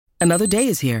Another day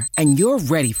is here, and you're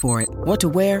ready for it. What to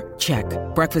wear? Check.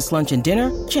 Breakfast, lunch, and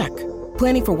dinner? Check.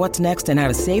 Planning for what's next and how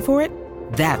to save for it?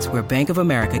 That's where Bank of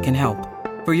America can help.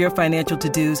 For your financial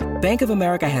to-dos, Bank of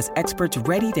America has experts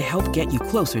ready to help get you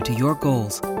closer to your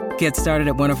goals. Get started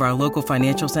at one of our local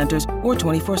financial centers or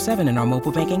 24/7 in our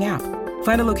mobile banking app.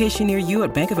 Find a location near you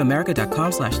at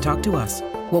bankofamerica.com/talktous.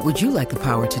 What would you like the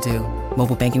power to do?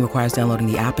 Mobile banking requires downloading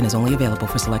the app and is only available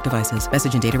for select devices.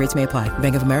 Message and data rates may apply.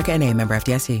 Bank of America N.A., member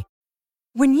FDIC.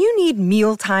 When you need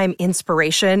mealtime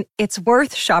inspiration, it's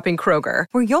worth shopping Kroger,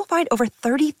 where you'll find over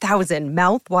 30,000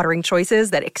 mouth-watering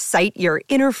choices that excite your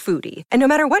inner foodie. And no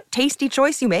matter what tasty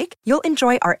choice you make, you'll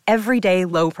enjoy our everyday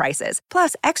low prices,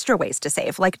 plus extra ways to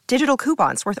save, like digital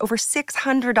coupons worth over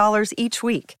 $600 each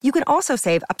week. You can also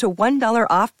save up to $1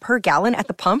 off per gallon at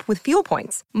the pump with fuel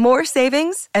points. More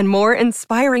savings and more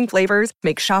inspiring flavors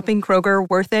make shopping Kroger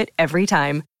worth it every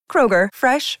time. Kroger,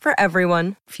 fresh for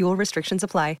everyone. Fuel restrictions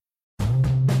apply.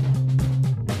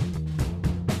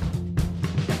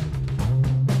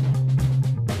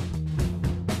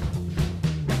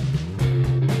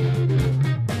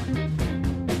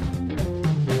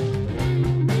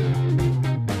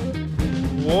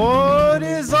 What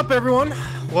is up, everyone?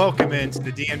 Welcome into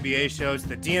the DNBA show. It's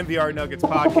the DNVR Nuggets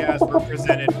podcast. We're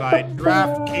presented by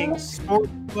DraftKings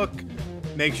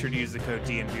Sportsbook. Make sure to use the code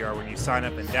DNVR when you sign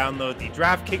up and download the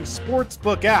DraftKings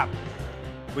Sportsbook app.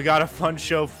 We got a fun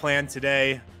show planned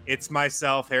today. It's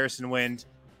myself, Harrison Wind,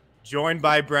 joined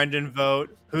by Brendan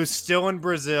Vogt, who's still in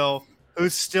Brazil,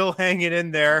 who's still hanging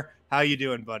in there. How you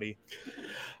doing, buddy?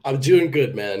 I'm doing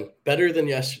good, man. Better than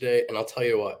yesterday, and I'll tell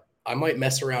you what. I might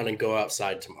mess around and go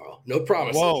outside tomorrow. No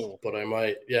promises, but I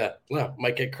might,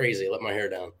 might get crazy, let my hair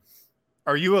down.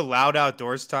 Are you allowed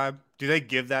outdoors time? Do they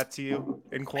give that to you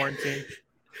in quarantine?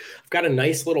 I've got a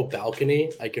nice little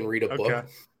balcony. I can read a book,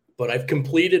 but I've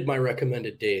completed my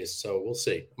recommended days, so we'll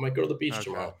see. I might go to the beach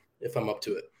tomorrow if I'm up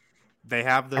to it. They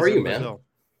have those. How are you, man? Brazil.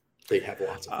 They have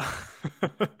lots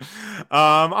of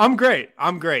I'm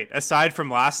great. Aside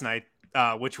from last night,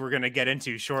 which we're going to get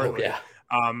into shortly.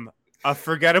 A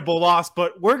forgettable loss,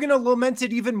 but we're going to lament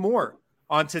it even more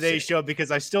on today's show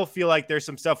because I still feel like there's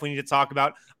some stuff we need to talk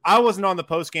about. I wasn't on the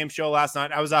post-game show last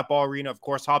night. I was at Ball Arena, of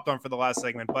course, hopped on for the last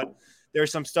segment, but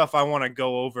there's some stuff I want to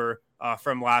go over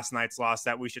from last night's loss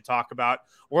that we should talk about.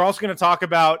 We're also going to talk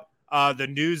about the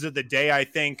news of the day. I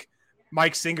think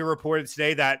Mike Singer reported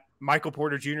today that Michael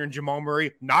Porter Jr. and Jamal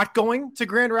Murray not going to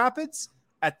Grand Rapids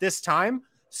at this time.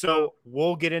 So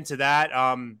we'll get into that.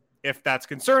 If that's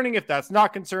concerning, if that's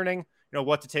not concerning,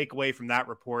 what to take away from that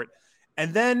report.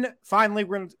 And then finally,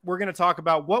 we're going to talk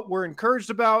about what we're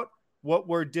encouraged about, what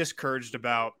we're discouraged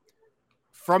about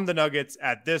from the Nuggets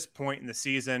at this point in the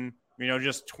season.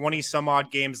 Just 20 some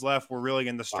odd games left. We're really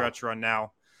in the stretch run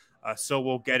now. So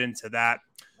we'll get into that.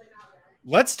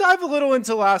 Let's dive a little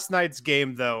into last night's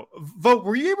game, though. Vogt,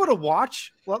 were you able to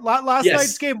watch last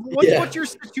night's game? What's your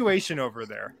situation over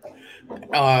there?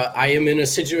 I am in a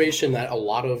situation that a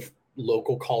lot of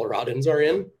local Coloradans are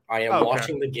in. I am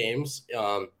watching the games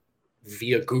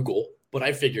via Google, but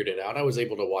I figured it out. I was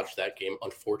able to watch that game,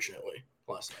 unfortunately,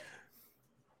 last night.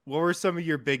 What were some of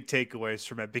your big takeaways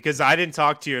from it? Because I didn't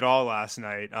talk to you at all last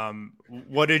night.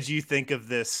 What did you think of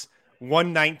this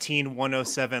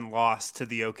 119-107 loss to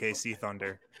the OKC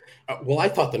Thunder? Well, I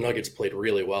thought the Nuggets played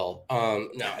really well.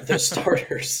 The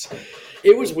starters,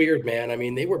 it was weird, man. I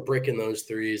mean, they were bricking those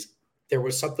threes. There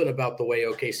was something about the way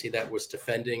OKC that was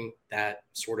defending that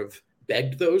sort of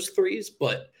begged those threes,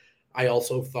 but I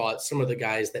also thought some of the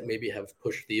guys that maybe have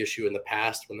pushed the issue in the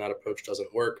past when that approach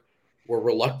doesn't work were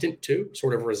reluctant to,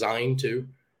 sort of resigned to.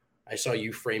 I saw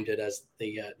you framed it as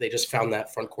they just found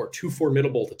that front court too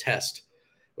formidable to test,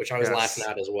 which I was laughing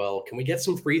at as well. Can we get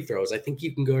some free throws? I think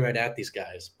you can go right at these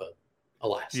guys, but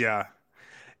alas. Yeah,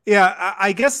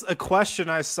 I guess a question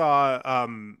I saw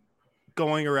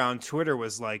going around Twitter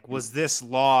was like, was this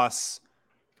loss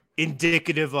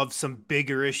indicative of some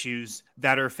bigger issues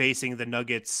that are facing the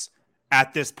Nuggets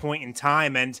at this point in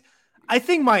time? And I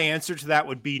think my answer to that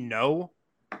would be no.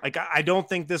 Like, I don't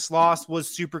think this loss was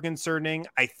super concerning.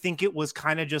 I think it was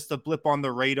kind of just a blip on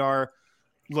the radar.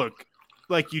 Look,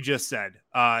 like you just said,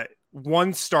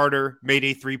 one starter made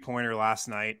a three-pointer last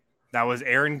night. That was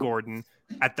Aaron Gordon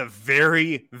at the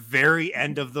very, very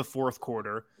end of the fourth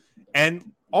quarter.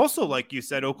 And also, like you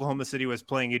said, Oklahoma City was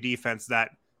playing a defense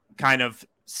that kind of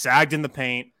sagged in the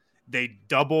paint. They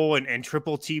double and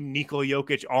triple team Nikola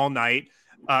Jokic all night.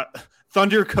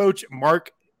 Thunder coach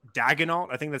Mark Daigneault,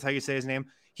 I think that's how you say his name.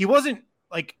 He wasn't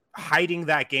like hiding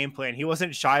that game plan. He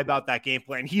wasn't shy about that game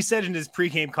plan. He said in his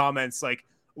pregame comments, like,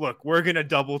 look, we're going to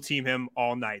double team him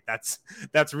all night.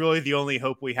 That's really the only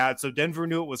hope we had. So Denver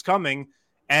knew it was coming.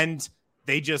 and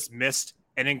they just missed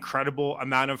an incredible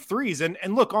amount of threes. And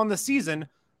look, on the season,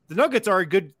 the Nuggets are a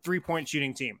good 3-point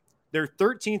shooting team. They're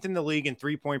 13th in the league in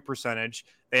 3-point percentage.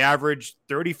 They average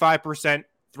 35%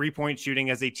 3-point shooting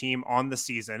as a team on the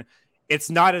season. It's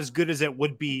not as good as it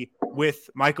would be with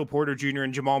Michael Porter Jr.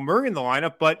 and Jamal Murray in the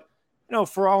lineup, but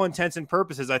for all intents and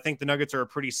purposes, I think the Nuggets are a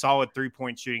pretty solid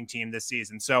 3-point shooting team this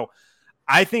season. So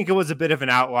I think it was a bit of an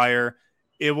outlier.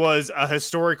 It was a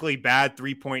historically bad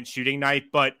 3-point shooting night,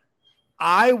 but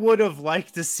I would have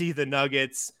liked to see the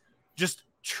Nuggets just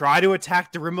try to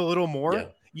attack the rim a little more. Yeah.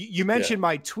 You mentioned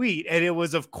my tweet, and it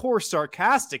was, of course,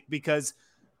 sarcastic because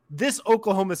this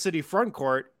Oklahoma City front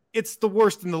court, it's the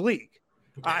worst in the league.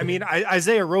 I mean,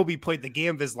 Isaiah Roby played the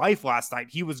game of his life last night.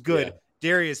 He was good. Yeah.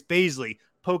 Darius Bazley,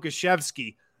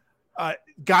 Pokashevsky,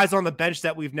 guys on the bench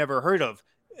that we've never heard of.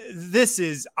 This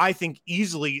is, I think,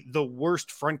 easily the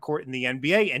worst front court in the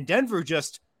NBA, and Denver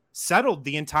just settled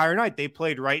the entire night. They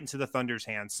played right into the Thunder's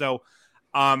hands. So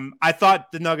I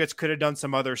thought the Nuggets could have done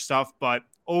some other stuff, but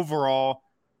overall,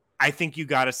 I think you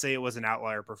got to say it was an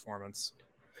outlier performance.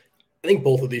 I think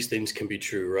both of these things can be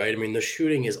true, right? I mean, the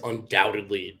shooting is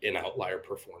undoubtedly an outlier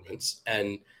performance.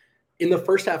 And in the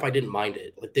first half, I didn't mind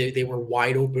it. Like they were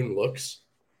wide open looks.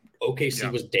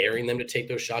 OKC was daring them to take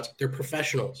those shots. They're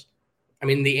professionals. I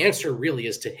mean, the answer really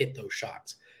is to hit those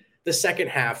shots. The second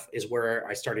half is where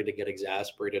I started to get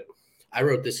exasperated. I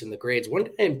wrote this in the grades. One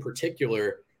guy in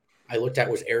particular I looked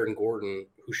at was Aaron Gordon,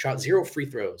 who shot 0 free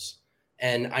throws.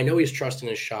 And I know he's trusting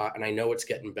his shot, and I know it's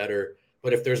getting better.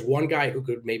 But if there's one guy who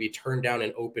could maybe turn down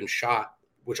an open shot,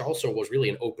 which also was really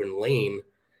an open lane,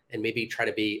 and maybe try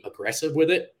to be aggressive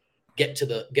with it, get to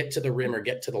the rim or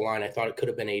get to the line, I thought it could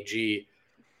have been AG.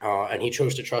 And he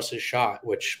chose to trust his shot,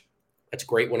 which that's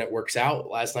great when it works out.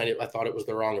 Last night, I thought it was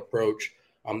the wrong approach.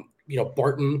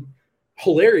 Barton,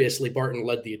 hilariously, Barton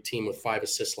led the team with 5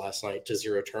 assists last night to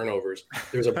 0 turnovers.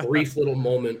 There's a brief little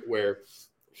moment where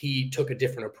he took a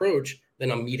different approach,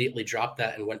 then immediately dropped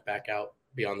that and went back out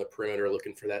beyond the perimeter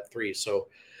looking for that 3. So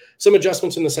some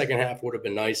adjustments in the second half would have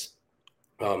been nice.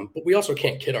 But we also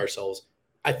can't kid ourselves.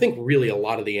 I think really a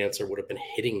lot of the answer would have been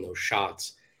hitting those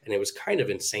shots. And it was kind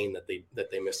of insane that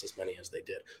they missed as many as they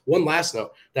did. One last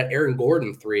note, that Aaron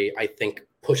Gordon 3, I think,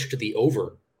 pushed the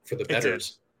over for the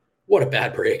bettors. What a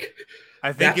bad break.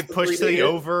 I think it pushed to the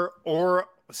over, or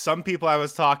some people I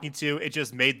was talking to, it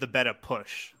just made the bet a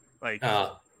push. Like,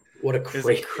 what a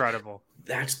crazy, incredible.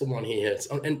 That's the one he hits.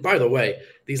 And by the way,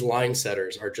 these line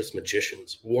setters are just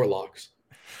magicians, warlocks.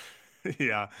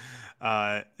 Yeah,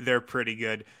 they're pretty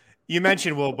good. You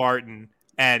mentioned Will Barton,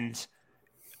 and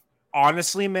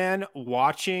honestly, man,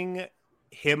 watching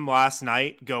him last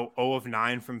night go 0 of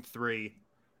 9 from 3,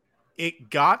 it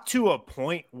got to a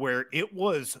point where it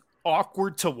was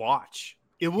awkward to watch.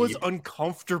 It was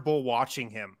uncomfortable watching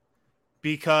him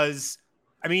because,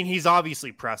 I mean, he's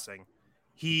obviously pressing.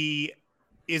 He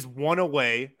is 1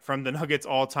 away from the Nuggets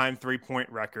all-time 3-point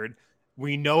record.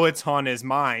 We know it's on his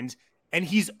mind, and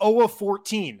he's 0 of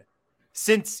 14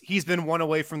 since he's been 1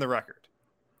 away from the record.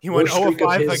 He went 0 of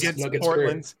 5 against Nuggets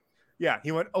Portland. career. Yeah,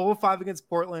 he went 0 of 5 against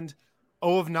Portland,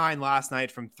 0 of 9 last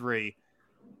night from 3.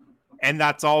 And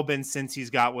that's all been since he's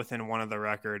got within 1 of the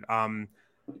record.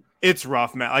 It's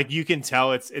rough, man. Like, you can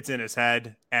tell it's in his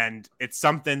head, and it's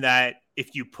something that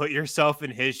if you put yourself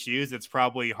in his shoes, it's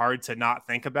probably hard to not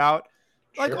think about.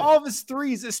 Like, all of his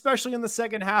threes, especially in the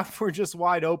second half, were just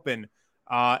wide open.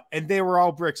 And they were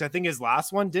all bricks. I think his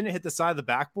last one didn't hit the side of the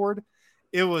backboard.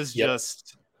 It was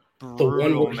just brutal, the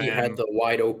one where man. He had the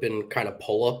wide open kind of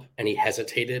pull up and he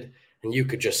hesitated, and you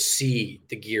could just see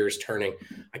the gears turning.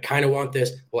 I kind of want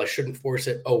this. Well, I shouldn't force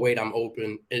it. Oh, wait, I'm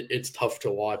open. It's tough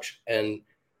to watch. And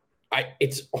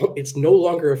it's no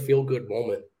longer a feel-good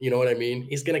moment. You know what I mean?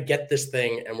 He's going to get this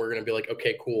thing, and we're going to be like,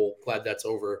 okay, cool. Glad that's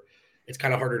over. It's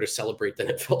kind of harder to celebrate than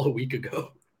it felt a week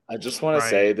ago. I just want to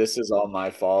say this is all my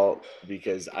fault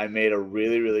because I made a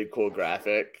really, really cool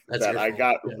graphic that I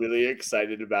got really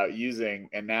excited about using,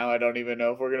 and now I don't even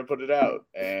know if we're going to put it out,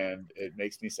 and it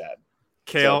makes me sad.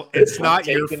 Kale, So it's not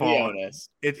your taking the fault. onus.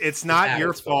 It's not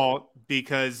your fault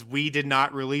because we did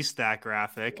not release that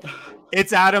graphic.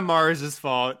 It's Adam Mars's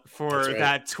fault for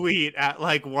that tweet at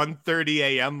like 1:30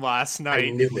 a.m. last night. I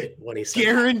knew it when he said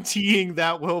guaranteeing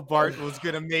that Will Barton was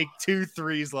going to make 2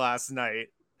 threes last night.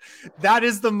 That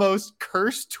is the most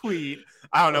cursed tweet.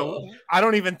 I don't know. I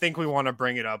don't even think we want to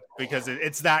bring it up because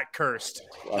it's that cursed.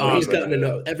 He's gotten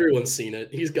enough. Everyone's seen it.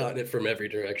 He's gotten it from every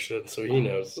direction, so he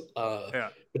knows.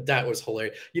 But that was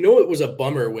hilarious. You know what was a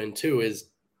bummer win too is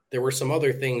there were some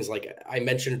other things, like I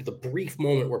mentioned the brief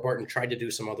moment where Barton tried to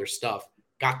do some other stuff,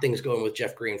 got things going with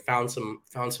Jeff Green, found some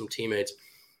teammates.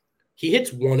 he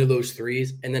hits one of those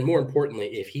threes. And then more importantly,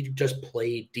 if he just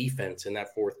played defense in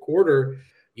that fourth quarter,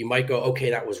 you might go, okay,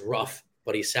 that was rough,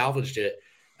 but he salvaged it.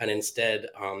 And instead,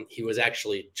 he was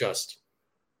actually just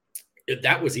 –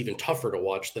 that was even tougher to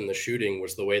watch than the shooting,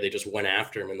 was the way they just went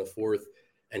after him in the fourth,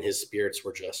 and his spirits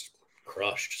were just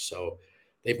crushed. So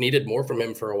they've needed more from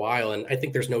him for a while, and I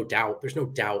think there's no doubt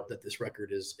that this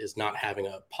record is not having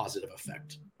a positive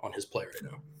effect on his play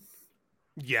right now.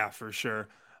 Yeah, for sure.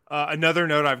 Another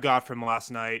note I've got from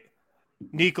last night,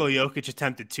 Nikola Jokic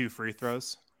attempted 2 free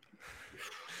throws.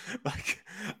 Like,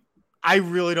 I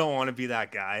really don't want to be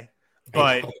that guy,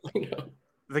 but I know.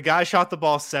 The guy shot the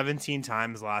ball 17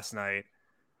 times last night.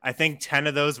 I think 10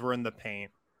 of those were in the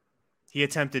paint. He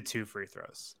attempted 2 free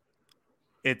throws.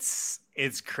 It's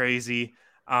crazy.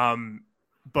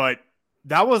 But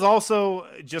that was also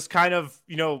just kind of,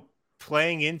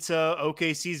 playing into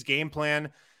OKC's game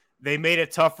plan. They made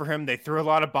it tough for him. They threw a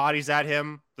lot of bodies at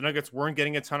him. The Nuggets weren't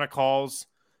getting a ton of calls,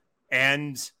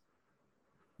 and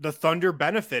the Thunder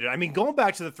benefited. I mean, going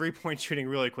back to the 3-point shooting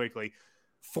really quickly,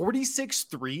 46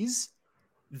 threes,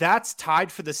 that's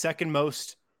tied for the second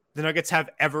most the Nuggets have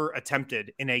ever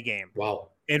attempted in a game. Wow.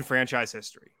 In franchise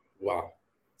history. Wow.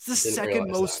 It's the second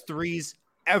most threes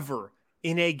ever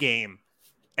in a game.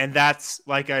 And that's,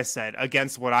 like I said,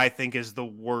 against what I think is the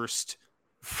worst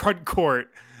front court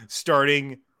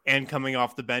starting and coming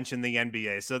off the bench in the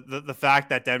NBA. So the fact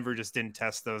that Denver just didn't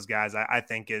test those guys, I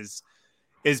think is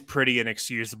pretty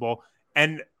inexcusable.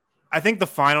 And I think the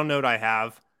final note I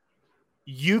have,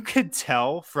 you could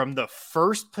tell from the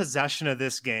first possession of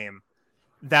this game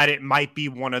that it might be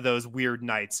one of those weird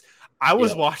nights. I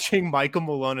was watching Michael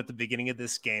Malone at the beginning of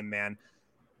this game, man.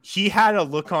 He had a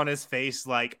look on his face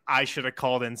like, I should have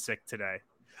called in sick today.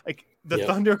 Like, the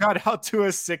Thunder got out to a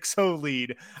 6-0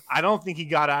 lead. I don't think he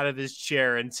got out of his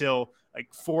chair until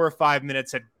like 4 or 5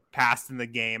 minutes had passed in the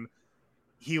game.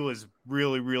 He was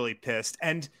really, really pissed.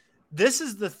 And this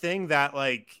is the thing that,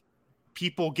 like,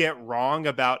 people get wrong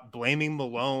about blaming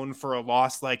Malone for a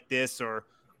loss like this, or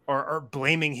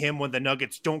blaming him when the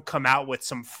Nuggets don't come out with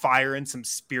some fire and some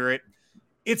spirit.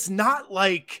 It's not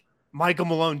like Michael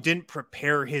Malone didn't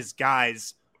prepare his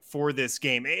guys for this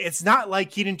game. It's not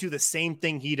like he didn't do the same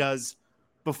thing he does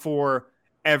before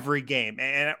every game.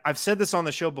 And I've said this on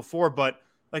the show before, but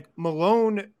like,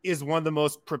 Malone is one of the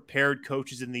most prepared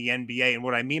coaches in the NBA. And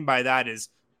what I mean by that is,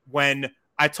 when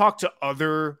I talk to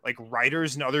other like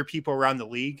writers and other people around the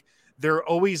league, they're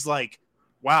always like,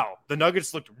 wow, the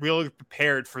Nuggets looked really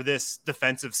prepared for this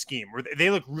defensive scheme, or they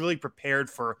look really prepared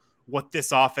for what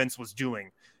this offense was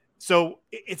doing. So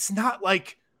it's not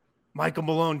like Michael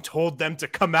Malone told them to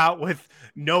come out with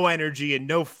no energy and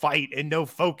no fight and no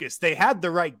focus. They had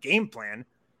the right game plan.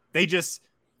 They just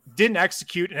didn't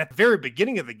execute. And at the very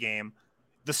beginning of the game,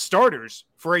 the starters,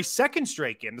 for a second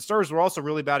straight game, the starters were also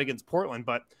really bad against Portland,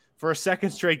 but for a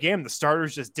second straight game, the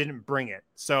starters just didn't bring it.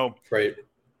 So right.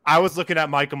 I was looking at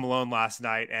Michael Malone last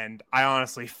night, and I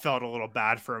honestly felt a little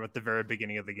bad for him at the very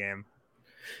beginning of the game.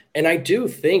 And I do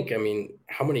think, I mean,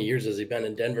 how many years has he been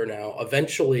in Denver now?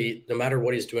 Eventually, no matter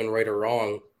what he's doing right or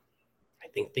wrong, I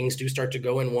think things do start to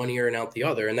go in one ear and out the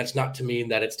other. And that's not to mean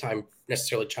that it's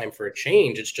necessarily time for a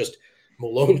change. It's just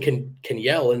Malone can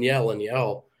yell and yell and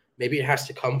yell. Maybe it has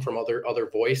to come from other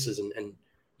voices, and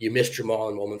you miss Jamal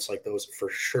in moments like those for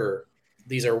sure.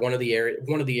 These are one of the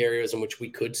areas in which we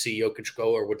could see Jokic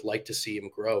go, or would like to see him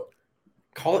grow.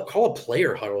 Call a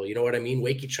player huddle. You know what I mean?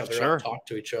 Wake each other up, talk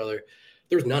to each other.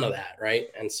 There's none of that, right?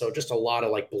 And so just a lot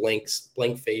of like blank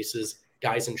faces,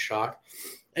 guys in shock.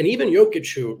 And even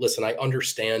Jokic, who, listen, I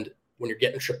understand when you're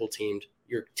getting triple teamed,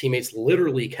 your teammates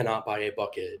literally cannot buy a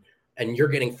bucket, and you're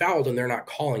getting fouled and they're not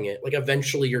calling it. Like,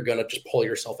 eventually you're going to just pull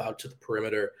yourself out to the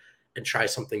perimeter and try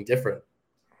something different.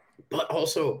 But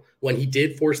also, when he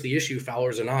did force the issue,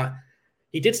 foulers or not,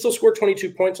 he did still score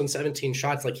 22 points on 17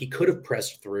 shots. Like, he could have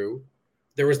pressed through.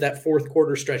 There was that fourth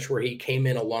quarter stretch where he came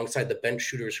in alongside the bench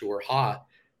shooters who were hot,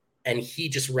 and he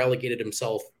just relegated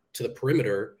himself to the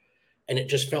perimeter, and it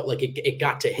just felt like it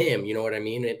got to him. You know what I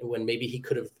mean? When maybe he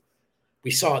could have,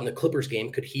 we saw it in the Clippers game,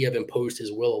 could he have imposed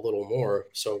his will a little more?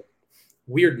 So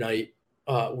weird night.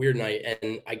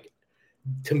 And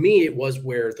to me, it was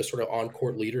where the sort of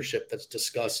on-court leadership that's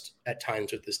discussed at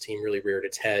times with this team really reared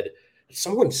its head.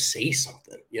 Someone say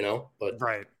something, but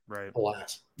right.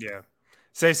 Alas. Yeah.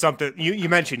 Say something. You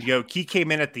mentioned, he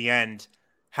came in at the end,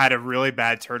 had a really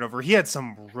bad turnover. He had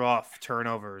some rough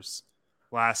turnovers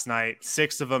last night,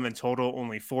 6 of them in total,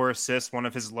 only 4 assists, one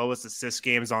of his lowest assist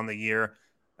games on the year.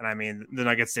 And I mean, the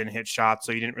Nuggets didn't hit shots,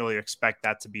 so you didn't really expect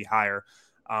that to be higher.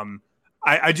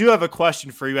 I do have a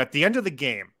question for you. At the end of the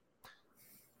game,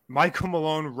 Michael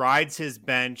Malone rides his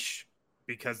bench,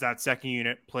 because that second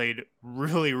unit played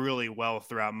really, really well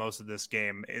throughout most of this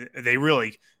game. They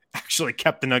really actually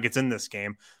kept the Nuggets in this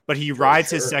game, but he rides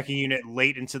his second unit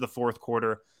late into the fourth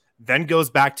quarter, then goes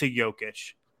back to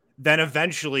Jokic, then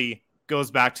eventually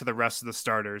goes back to the rest of the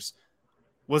starters.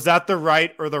 Was that the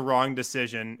right or the wrong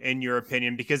decision, in your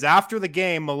opinion? Because after the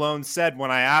game, Malone said,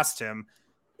 when I asked him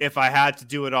if I had to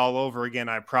do it all over again,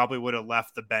 I probably would have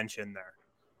left the bench in there.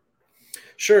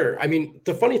 Sure. I mean,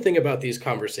 the funny thing about these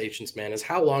conversations, man, is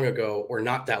how long ago, or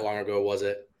not that long ago, was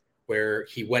it where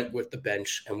he went with the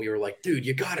bench and we were like, dude,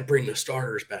 you got to bring the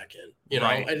starters back in, you know?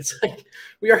 Right. And it's like,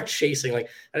 we are chasing, like,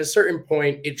 at a certain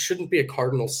point, it shouldn't be a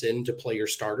cardinal sin to play your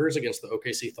starters against the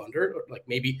OKC Thunder. Like,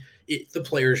 maybe the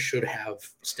players should have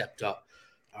stepped up.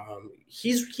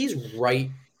 He's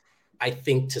right, I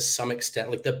think, to some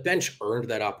extent. Like, the bench earned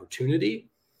that opportunity.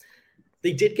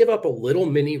 They did give up a little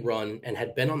mini run and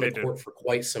had been on the court for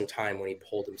quite some time when he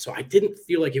pulled him. So I didn't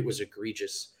feel like it was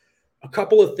egregious. A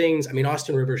couple of things. I mean,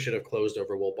 Austin Rivers should have closed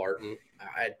over Will Barton.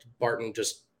 Barton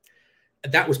just,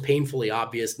 that was painfully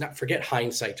obvious. Not forget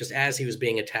hindsight. Just as he was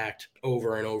being attacked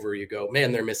over and over, you go,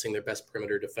 man, they're missing their best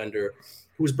perimeter defender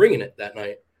who was bringing it that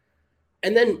night.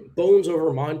 And then Bones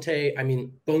over Monte. I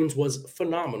mean, Bones was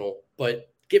phenomenal, but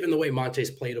given the way Monte's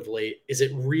played of late, is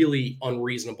it really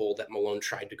unreasonable that Malone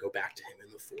tried to go back to him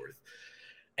in the fourth?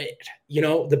 You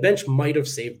know, the bench might have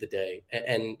saved the day.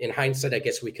 And in hindsight, I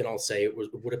guess we can all say it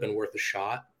would have been worth a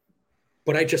shot.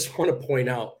 But I just want to point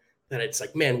out that it's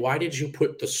like, man, why did you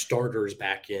put the starters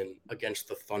back in against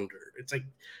the Thunder? It's like,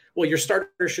 well, your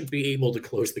starter should be able to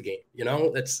close the game. You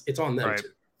know, it's on them too.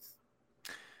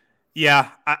 Yeah,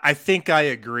 I think I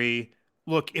agree.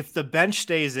 Look, if the bench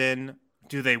stays in,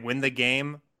 do they win the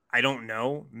game? I don't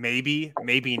know. Maybe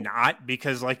not,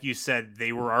 because like you said,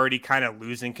 they were already kind of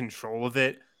losing control of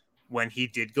it when he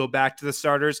did go back to the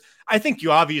starters. I think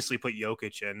you obviously put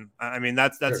Jokic in. I mean,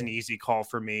 that's sure. An easy call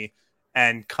for me.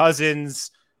 And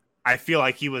Cousins, I feel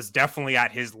like he was definitely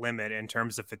at his limit in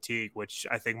terms of fatigue, which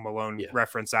I think Malone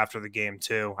referenced after the game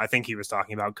too. I think he was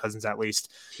talking about Cousins at least.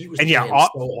 He was playing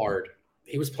so hard.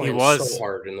 He was playing so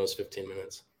hard in those 15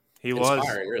 minutes.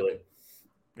 Inspiring, really.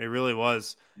 It really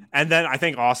was. And then I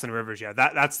think Austin Rivers,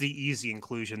 that's the easy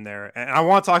inclusion there. And I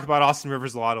want to talk about Austin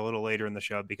Rivers a little later in the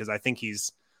show, because I think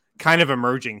he's kind of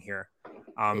emerging here.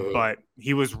 But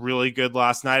he was really good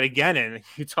last night again. And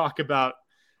you talk about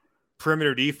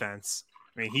perimeter defense.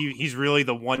 I mean, he's really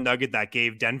the one nugget that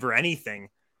gave Denver anything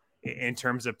in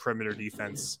terms of perimeter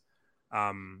defense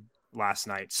last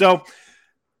night. So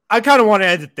I kind of want to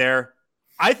end it there.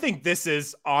 I think this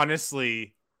is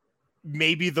honestly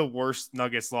maybe the worst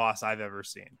Nuggets loss I've ever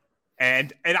seen.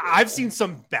 And I've seen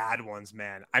some bad ones,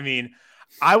 man. I mean,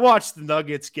 I watched the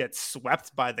Nuggets get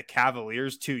swept by the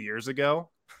Cavaliers 2 years ago.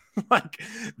 Like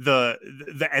the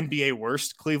NBA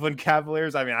worst Cleveland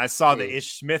Cavaliers. I mean, I saw the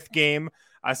Ish Smith game.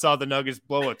 I saw the Nuggets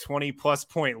blow a 20-plus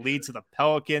point lead to the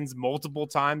Pelicans multiple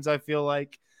times, I feel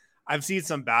like. I've seen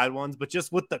some bad ones, but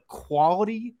just with the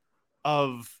quality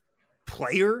of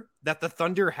player that the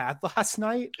Thunder had last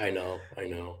night. I know.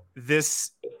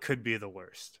 This could be the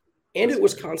worst. And it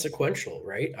was consequential,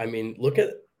 right? I mean, look at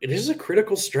it is a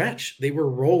critical stretch. They were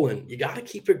rolling. You got to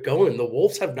keep it going. The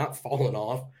Wolves have not fallen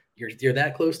off. You're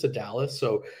that close to Dallas.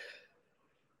 So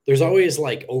there's always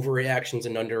like overreactions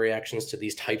and underreactions to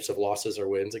these types of losses or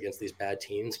wins against these bad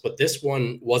teams. But this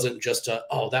one wasn't just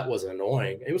that was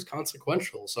annoying. It was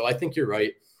consequential. So I think you're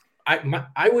right.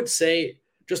 I would say,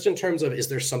 just in terms of, is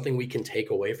there something we can take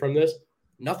away from this?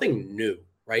 Nothing new,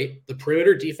 right? The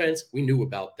perimeter defense, we knew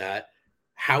about that.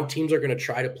 How teams are going to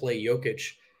try to play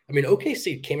Jokic. I mean,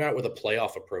 OKC came out with a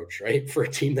playoff approach, right? For a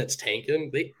team that's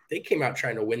tanking. They came out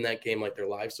trying to win that game like their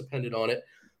lives depended on it.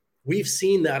 We've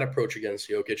seen that approach against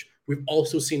Jokic. We've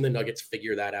also seen the Nuggets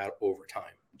figure that out over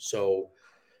time. So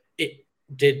it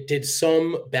did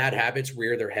some bad habits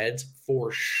rear their heads?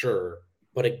 For sure.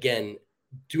 But again,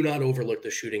 do not overlook the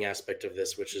shooting aspect of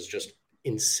this, which is just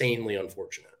insanely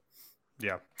unfortunate.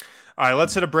 Yeah. All right,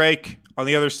 let's hit a break. On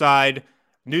the other side,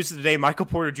 news of the day, Michael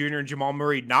Porter Jr. and Jamal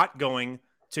Murray not going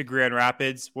to Grand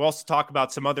Rapids. We'll also talk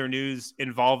about some other news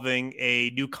involving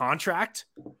a new contract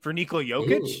for Nikola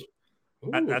Jokic.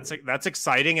 Ooh. That's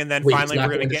exciting. And then finally we're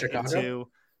going to get into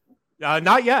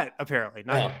not yet, apparently.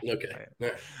 Not yet.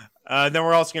 Okay. Then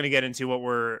we're also going to get into what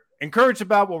we're encouraged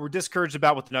about, what we're discouraged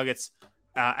about with the Nuggets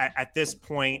at this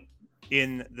point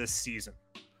in the season.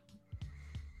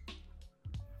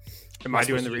 Am I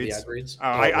doing the reads?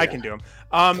 I can do them.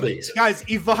 Guys,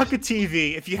 Evoca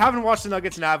TV, if you haven't watched the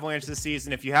Nuggets and Avalanche this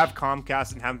season, if you have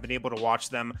Comcast and haven't been able to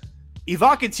watch them,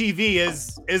 Evoca TV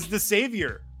is the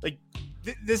savior. Like,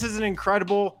 this is an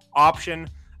incredible option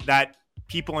that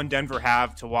people in Denver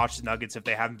have to watch the Nuggets if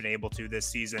they haven't been able to this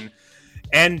season.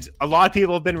 And a lot of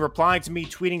people have been replying to me,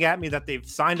 tweeting at me that they've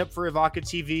signed up for Ivaca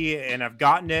TV and have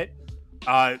gotten it.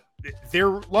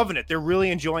 They're loving it. They're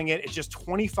really enjoying it. It's just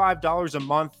 $25 a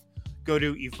month. Go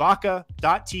to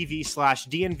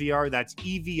evoca.tv/DNVR. That's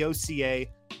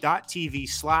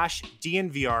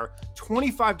evoca.tv/DNVR.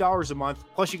 $25 a month.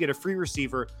 Plus you get a free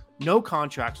receiver, no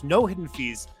contracts, no hidden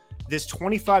fees. This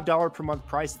 $25 per month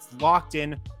price, it's locked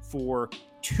in for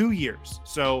 2 years.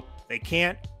 So they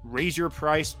can't raise your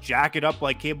price, jack it up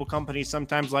like cable companies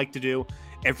sometimes like to do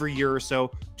every year or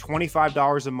so.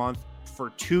 $25 a month for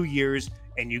 2 years,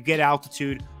 and you get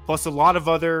Altitude, plus a lot of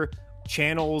other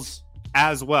channels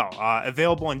as well.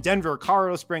 Available in Denver,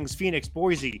 Colorado Springs, Phoenix,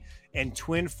 Boise, and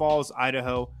Twin Falls,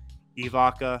 Idaho.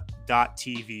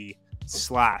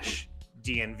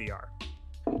 evoca.tv/DNVR.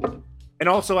 And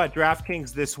also at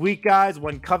DraftKings this week, guys,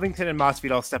 when Covington and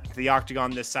Masvidal step into the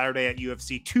octagon this Saturday at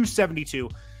UFC 272,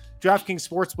 DraftKings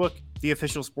Sportsbook, the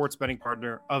official sports betting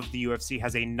partner of the UFC,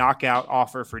 has a knockout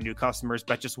offer for new customers.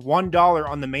 Bet just $1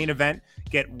 on the main event,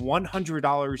 get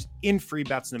 $100 in free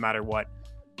bets no matter what.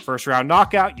 First round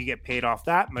knockout, you get paid off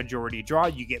that. Majority draw,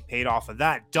 you get paid off of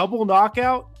that. Double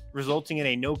knockout, resulting in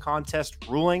a no contest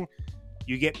ruling,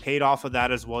 you get paid off of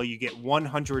that as well. You get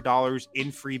 $100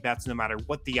 in free bets no matter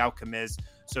what the outcome is.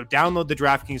 So download the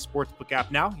DraftKings Sportsbook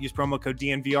app now. Use promo code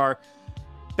DNVR.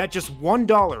 Bet just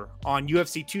 $1 on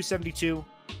UFC 272,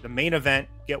 the main event.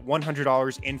 Get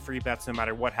 $100 in free bets no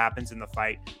matter what happens in the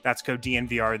fight. That's code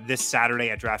DNVR this Saturday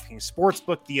at DraftKings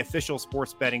Sportsbook, the official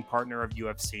sports betting partner of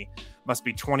UFC. Must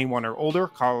be 21 or older,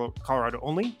 Colorado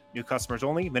only, new customers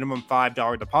only, minimum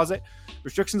 $5 deposit.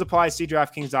 Restrictions apply. See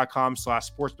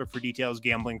DraftKings.com/sportsbook for details.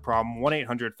 Gambling problem,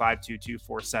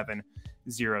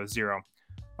 1-800-522-4700.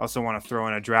 Also want to throw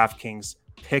in a DraftKings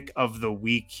pick of the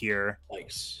week here.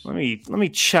 Nice. Let me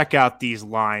check out these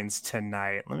lines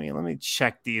tonight. Let me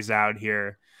check these out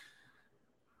here.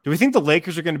 Do we think the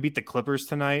Lakers are going to beat the Clippers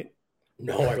tonight?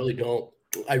 No, I really don't.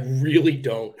 I really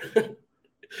don't.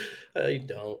 I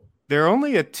don't. They're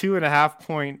only a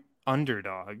 2.5-point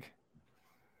underdog.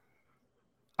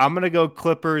 I'm going to go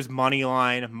Clippers money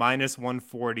line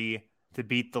 -140 to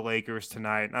beat the Lakers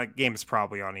tonight. That game is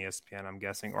probably on ESPN, I'm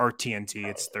guessing, or TNT.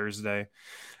 It's Thursday.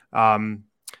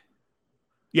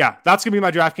 Yeah, that's going to be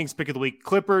my DraftKings pick of the week.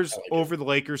 Clippers over the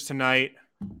Lakers tonight.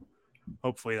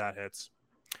 Hopefully that hits.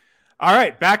 All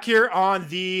right, back here on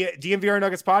the DNVR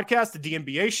Nuggets podcast, the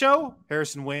DNBA show,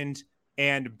 Harrison Wind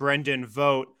and Brendan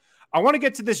Vogt. I want to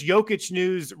get to this Jokic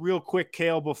news real quick,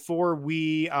 Kale, before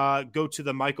we go to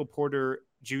the Michael Porter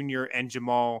Jr. and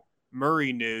Jamal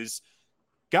Murray news.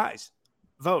 Guys,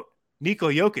 Vogt,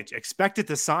 Nikola Jokic expected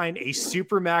to sign a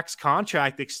supermax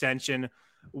contract extension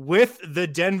with the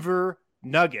Denver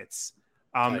Nuggets.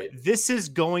 This is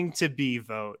going to be,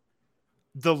 Vogt,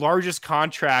 the largest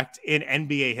contract in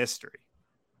NBA history.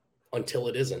 Until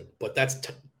it isn't, but that's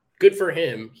good for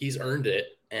him. He's earned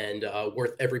it and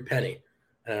worth every penny.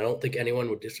 And I don't think anyone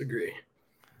would disagree.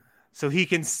 So he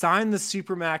can sign the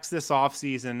supermax this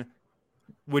offseason,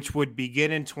 which would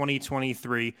begin in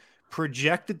 2023,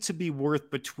 projected to be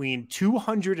worth between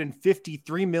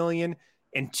 $253 million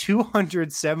and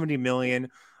 $270 million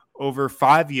over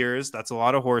 5 years. That's a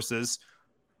lot of horses.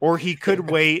 Or he could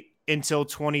wait until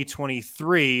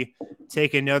 2023,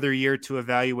 take another year to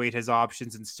evaluate his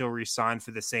options and still re-sign for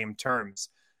the same terms.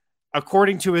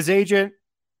 According to his agent,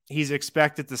 he's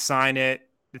expected to sign it.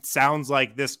 It sounds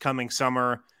like this coming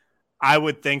summer. I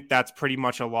would think that's pretty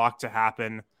much a lock to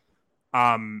happen.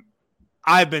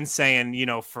 I've been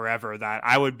saying, forever that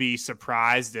I would be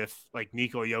surprised if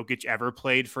Nikola Jokic ever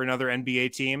played for another NBA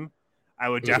team. I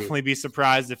would definitely be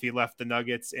surprised if he left the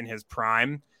Nuggets in his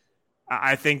prime.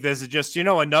 I think this is just,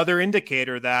 another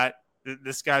indicator that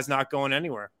this guy's not going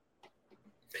anywhere.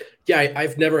 Yeah,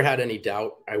 I've never had any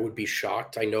doubt. I would be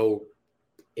shocked. I know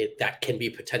that can be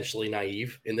potentially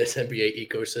naive in this NBA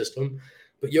ecosystem,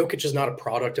 but Jokic is not a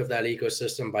product of that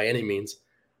ecosystem by any means.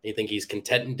 I think he's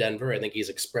content in Denver. I think he's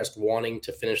expressed wanting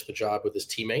to finish the job with his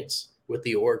teammates, with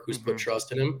the org who's put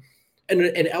trust in him. And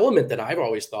an element that I've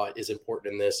always thought is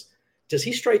important in this, does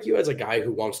he strike you as a guy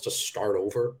who wants to start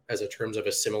over as in terms of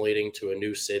assimilating to a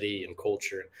new city and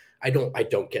culture? I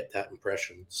don't get that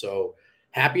impression. So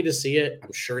happy to see it.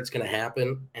 I'm sure it's going to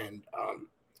happen. And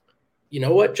you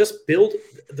know what? Just build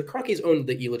the Crockies own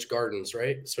the Elitch Gardens,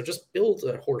 right? So just build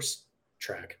a horse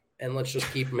track and let's just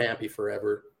keep him happy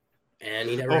forever. And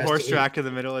he never a horse track in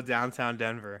the middle of downtown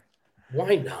Denver.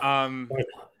 Why not? Why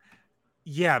not?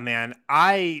 Yeah, man.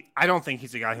 I don't think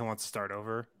he's a guy who wants to start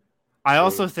over. I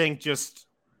also think just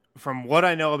from what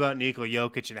I know about Nikola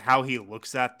Jokic and how he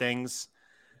looks at things,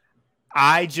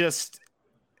 I just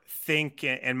think,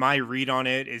 and my read on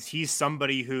it is he's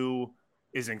somebody who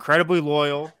is incredibly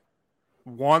loyal,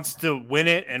 wants to win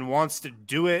it and wants to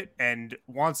do it and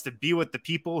wants to be with the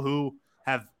people who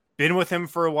have been with him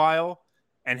for a while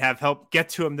and have helped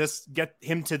get him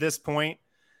to this point.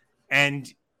 And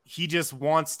he just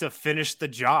wants to finish the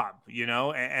job,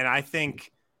 and I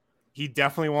think he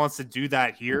definitely wants to do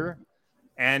that here.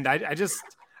 And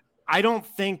I don't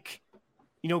think,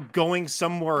 going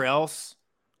somewhere else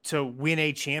to win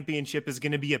a championship is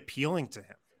going to be appealing to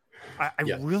him. I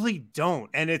really don't.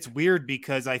 And it's weird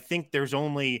because I think there's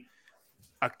only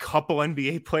a couple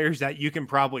NBA players that you can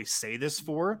probably say this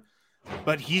for,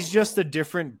 but he's just a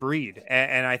different breed.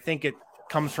 And I think it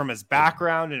comes from his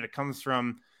background and it comes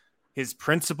from his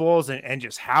principles and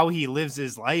just how he lives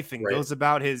his life and goes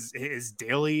about his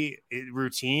daily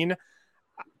routine.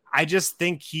 I just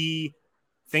think he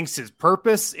thinks his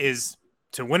purpose is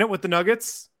to win it with the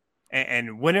Nuggets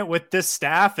and win it with this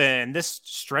staff and this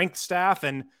strength staff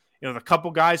and, the couple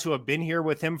guys who have been here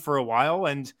with him for a while.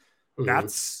 And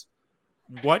that's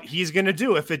what he's going to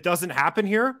do. If it doesn't happen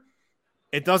here,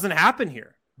 it doesn't happen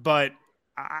here. But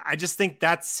I just think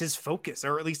that's his focus,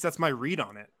 or at least that's my read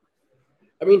on it.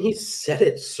 I mean, he's said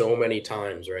it so many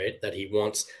times, right? That he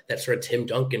wants that sort of Tim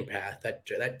Duncan path,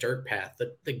 that dirt path,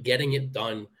 the getting it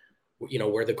done,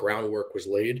 where the groundwork was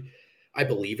laid. I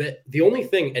believe it. The only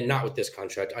thing, and not with this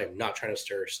contract, I am not trying to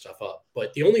stir stuff up,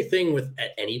 but the only thing with at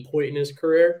any point in his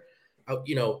career,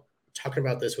 talking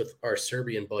about this with our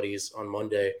Serbian buddies on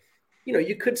Monday,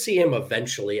 you could see him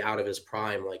eventually out of his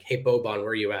prime, like, hey, Boban,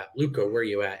 where you at? Luka, where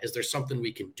you at? Is there something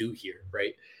we can do here,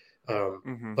 right?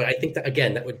 But I think that,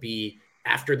 again, that would be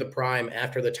after the prime,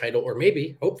 after the title, or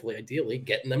maybe, hopefully, ideally,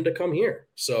 getting them to come here.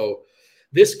 So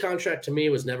this contract to me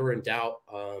was never in doubt,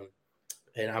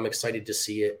 and I'm excited to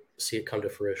see it come to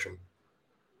fruition.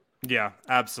 Yeah,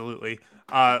 absolutely.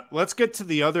 Let's get to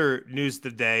the other news of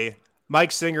the day.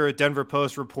 Mike Singer at Denver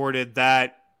Post reported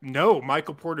that no,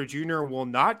 Michael Porter Jr. will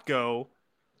not go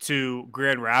to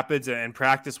Grand Rapids and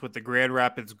practice with the Grand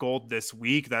Rapids Gold this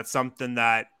week. That's something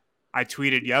that I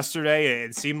tweeted yesterday.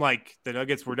 It seemed like the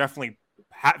Nuggets were definitely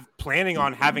planning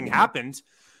on having happened.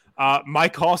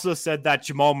 Mike also said that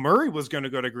Jamal Murray was going to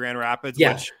go to Grand Rapids.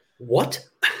 Yeah. Which what?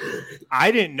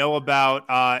 I didn't know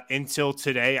about until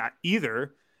today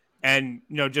either. And,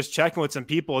 just checking with some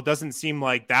people, it doesn't seem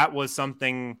like that was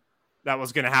something that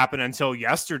was going to happen until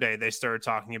yesterday. They started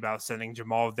talking about sending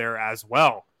Jamal there as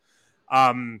well.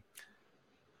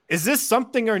 Is this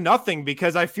something or nothing?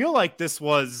 Because I feel like this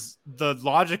was the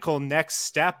logical next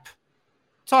step.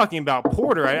 Talking about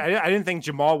Porter, I didn't think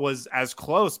Jamal was as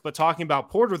close, but talking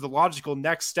about Porter, the logical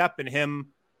next step in him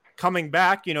coming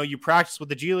back, you practice with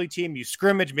the G League team, you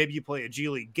scrimmage, maybe you play a G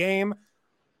League game.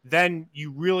 Then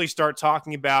you really start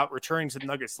talking about returning to the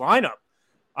Nuggets lineup.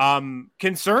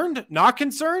 Concerned? Not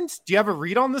concerned? Do you have a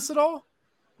read on this at all?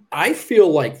 I feel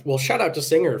like, well, shout out to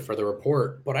Singer for the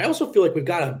report, but I also feel like we've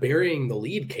got a burying the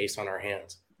lead case on our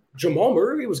hands. Jamal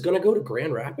Murray was going to go to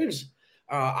Grand Rapids.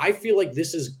 I feel like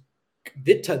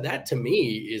that to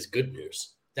me is good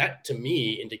news. That to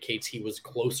me indicates he was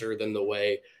closer than the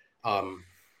way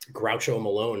Groucho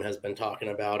Malone has been talking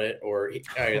about it.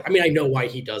 I know why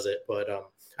he does it, but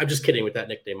I'm just kidding with that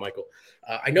nickname, Michael.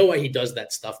 I know why he does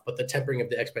that stuff, but the tempering of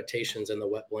the expectations and the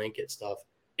wet blanket stuff.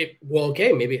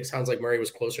 Maybe it sounds like Murray was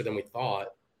closer than we thought.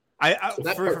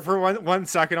 For one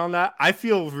second on that, I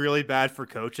feel really bad for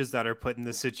coaches that are put in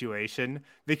this situation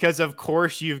because, of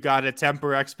course, you've got to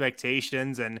temper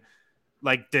expectations and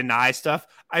deny stuff.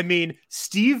 I mean,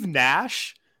 Steve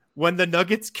Nash, when the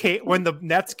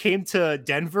Nets came to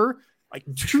Denver,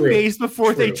 2 days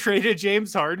before they traded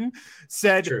James Harden,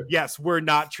 said, yes, we're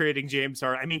not trading James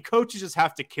Harden. I mean, coaches just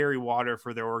have to carry water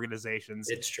for their organizations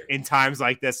in times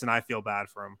like this, and I feel bad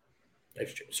for them.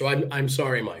 That's true. So I'm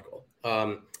sorry, Michael.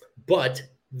 But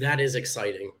that is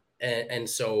exciting. And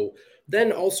so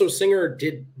then also Singer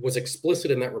was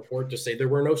explicit in that report to say there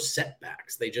were no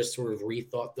setbacks. They just sort of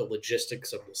rethought the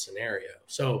logistics of the scenario.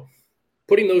 So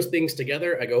putting those things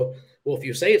together, I go, well, if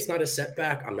you say it's not a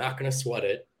setback, I'm not going to sweat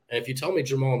it. And if you tell me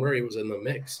Jamal Murray was in the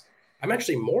mix, I'm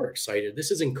actually more excited.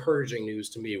 This is encouraging news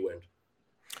to me, Wind.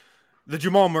 The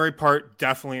Jamal Murray part,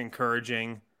 definitely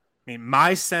encouraging. I mean,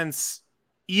 my sense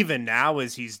even now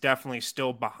is he's definitely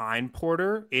still behind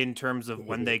Porter in terms of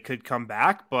when they could come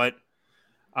back. But,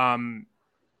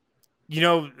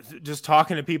 just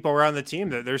talking to people around the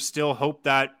team, that there's still hope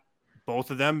that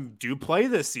both of them do play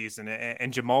this season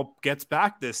and Jamal gets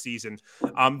back this season.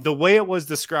 The way it was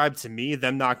described to me,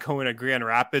 them not going to Grand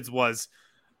Rapids was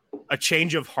a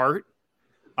change of heart.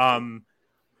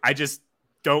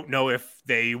 don't know if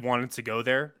they wanted to go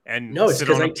there. And no, it's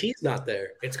because IT's not there.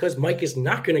 It's because Mike is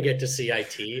not going to get to see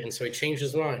IT, and so he changed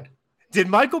his mind. Did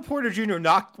Michael Porter Jr.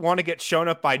 not want to get shown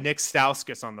up by Nick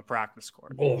Stauskas on the practice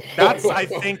court? That's, I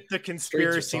think, the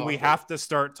conspiracy we have to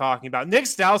start talking about. Nick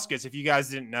Stauskas, if you guys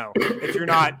didn't know, if you're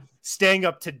not staying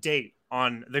up to date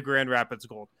on the Grand Rapids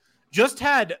Gold, just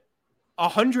had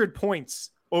 100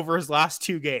 points over his last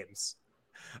 2 games.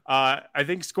 I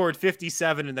think scored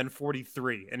 57 and then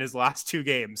 43 in his last 2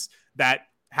 games that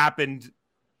happened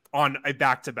on a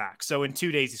back-to-back. So in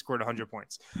 2 days, he scored 100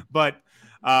 points. But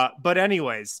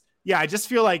anyways, yeah, I just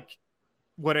feel like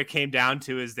what it came down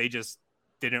to is they just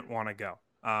didn't want to go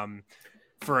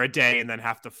for a day and then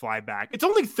have to fly back. It's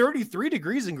only 33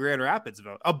 degrees in Grand Rapids,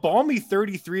 though. A balmy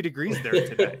 33 degrees there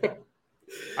today.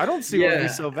 I don't see why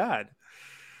it's so bad.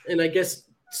 And I guess,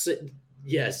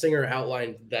 Singer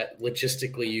outlined that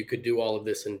logistically you could do all of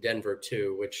this in Denver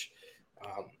too, which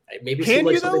maybe seemed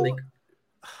like something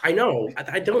I know.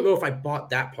 I don't know if I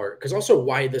bought that part, because also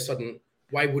why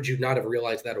would you not have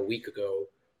realized that a week ago?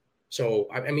 So,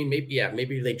 I mean,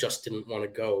 maybe they just didn't want to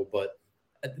go, but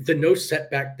the no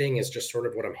setback thing is just sort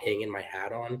of what I'm hanging my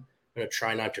hat on. I'm going to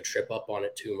try not to trip up on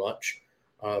it too much.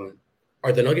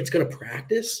 Are the Nuggets going to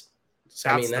practice?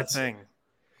 That's the thing.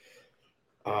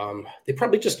 They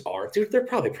probably just are. Dude, they're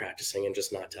probably practicing and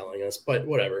just not telling us, but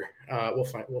whatever.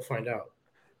 We'll find out.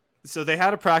 So they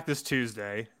had a practice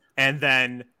Tuesday, and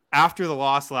then after the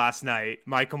loss last night,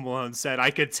 Michael Malone said,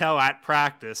 I could tell at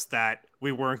practice that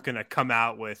we weren't going to come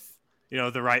out with,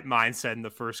 the right mindset in the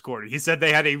first quarter. He said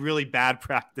they had a really bad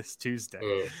practice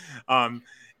Tuesday.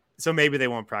 So maybe they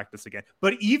won't practice again.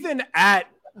 But even at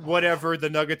whatever the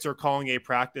Nuggets are calling a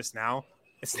practice now,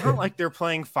 it's not like they're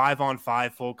playing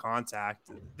 5-on-5 full contact.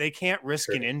 They can't risk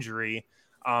an injury.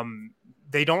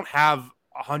 They don't have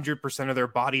 100% of their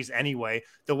bodies anyway.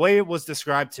 The way it was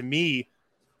described to me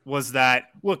was that,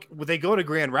 look, when they go to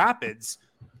Grand Rapids,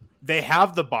 they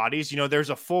have the bodies.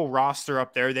 There's a full roster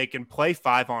up there. They can play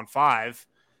 5-on-5,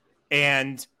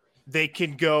 and they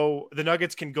can go. The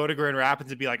Nuggets can go to Grand Rapids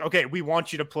and be like, okay, we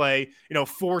want you to play,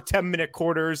 4 10-minute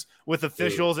quarters with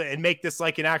officials and make this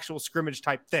like an actual scrimmage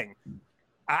type thing.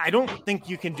 I don't think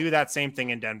you can do that same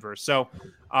thing in Denver. So,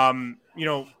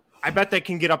 I bet they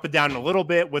can get up and down a little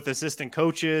bit with assistant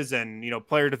coaches and,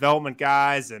 player development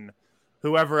guys and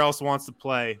whoever else wants to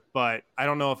play. But I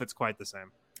don't know if it's quite the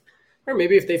same. Or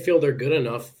maybe if they feel they're good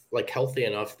enough, like healthy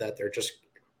enough, that they're just,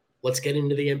 let's get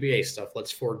into the NBA stuff.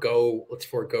 Let's forego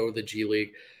the G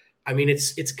League. I mean,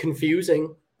 it's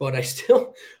confusing, but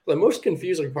the most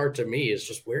confusing part to me is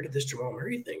just, where did this Jamal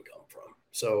Murray thing come from?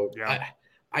 So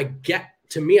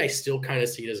I still kind of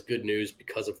see it as good news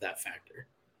because of that factor.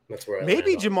 That's where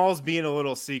maybe Jamal's being a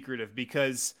little secretive,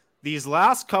 because these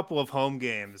last couple of home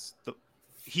games,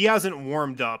 he hasn't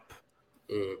warmed up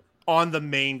on the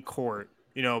main court,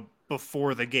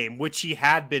 before the game, which he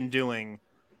had been doing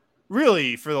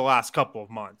really for the last couple of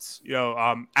months.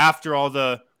 After all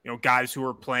the guys who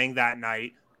were playing that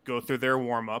night go through their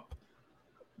warm up,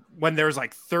 when there's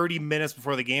like 30 minutes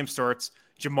before the game starts,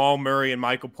 Jamal Murray and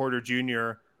Michael Porter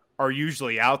Jr. are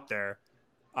usually out there.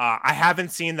 I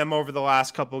haven't seen them over the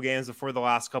last couple of games before the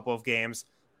last couple of games.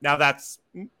 Now that's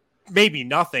maybe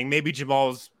nothing. Maybe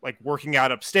Jamal's like working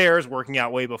out upstairs, working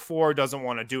out way before, doesn't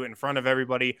want to do it in front of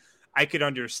everybody. I could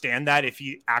understand that if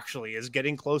he actually is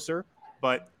getting closer,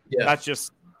 but that's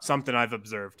just something I've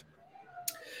observed.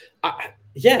 I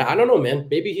don't know, man.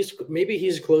 Maybe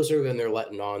he's closer than they're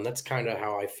letting on. That's kind of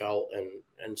how I felt.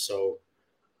 And so,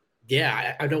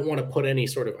 I don't want to put any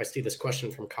sort of, I see this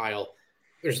question from Kyle.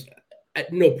 There's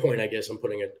at no point, I guess I'm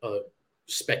putting a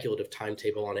speculative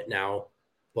timetable on it now,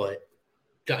 but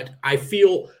God, I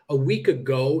feel a week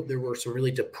ago, there were some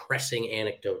really depressing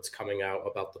anecdotes coming out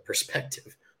about the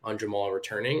perspective on Jamal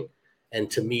returning. And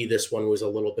to me, this one was a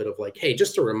little bit of like, hey,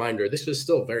 just a reminder, this is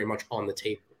still very much on the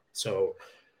table. So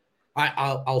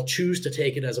I'll choose to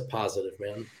take it as a positive,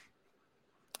 man.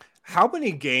 How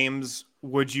many games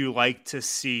would you like to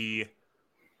see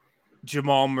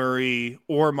Jamal Murray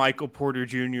or Michael Porter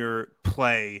Jr.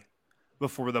 play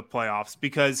before the playoffs?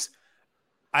 Because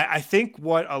I think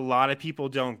what a lot of people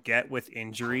don't get with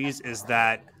injuries is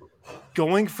that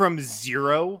going from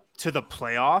 0 to the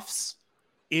playoffs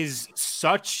is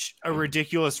such a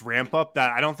ridiculous ramp up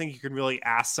that I don't think you can really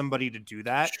ask somebody to do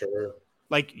that. Sure.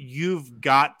 Like, you've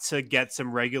got to get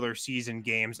some regular season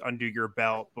games under your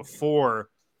belt before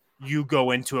you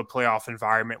go into a playoff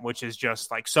environment, which is just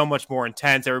like so much more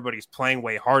intense. Everybody's playing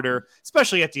way harder,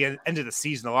 especially at the end of the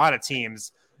season. A lot of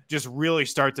teams just really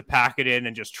start to pack it in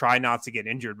and just try not to get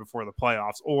injured before the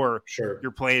playoffs, or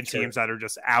you're playing teams that are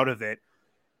just out of it.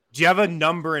 Do you have a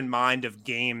number in mind of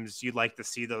games you'd like to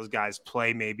see those guys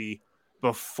play maybe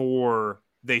before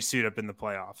they suit up in the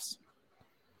playoffs?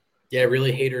 Yeah,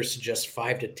 really haters suggest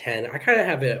 5 to 10. I kind of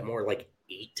have it more like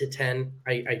 8 to 10,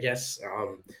 I guess.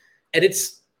 And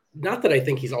it's not that I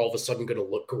think he's all of a sudden going to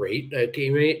look great at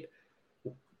game 8.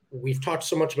 We've talked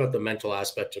so much about the mental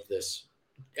aspect of this,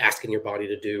 asking your body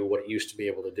to do what it used to be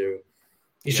able to do.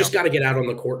 He's just got to get out on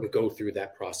the court and go through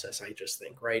that process, I just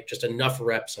think, right? Just enough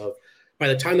reps of by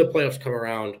the time the playoffs come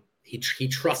around, he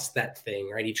trusts that thing,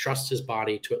 right? He trusts his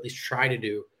body to at least try to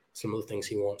do some of the things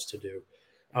he wants to do.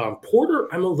 Porter,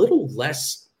 I'm a little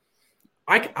less –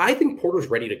 I think Porter's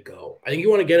ready to go. I think you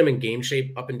want to get him in game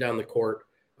shape up and down the court.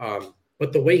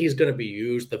 But the way he's going to be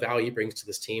used, the value he brings to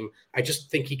this team, I just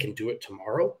think he can do it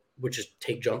tomorrow, which is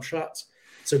take jump shots.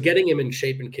 So getting him in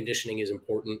shape and conditioning is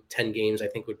important. 10 games, I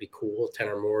think, would be cool. 10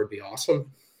 or more would be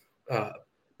awesome. But,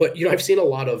 I've seen a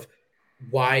lot of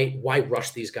why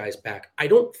rush these guys back. I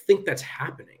don't think that's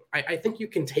happening. I think you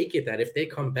can take it that if they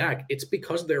come back, it's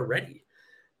because they're ready.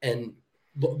 And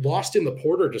lost in the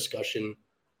Porter discussion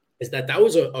is that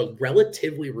was a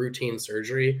relatively routine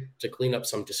surgery to clean up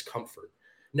some discomfort.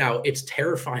 Now, it's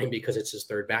terrifying because it's his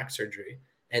third back surgery,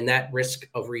 and that risk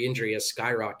of re-injury has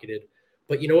skyrocketed.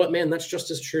 But you know what, man? That's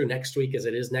just as true next week as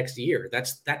it is next year.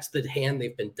 That's the hand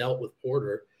they've been dealt with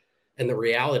Porter. And the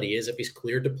reality is if he's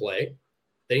cleared to play,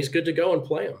 then he's good to go and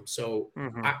play him. So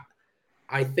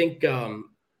I think,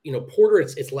 Porter,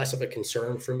 it's less of a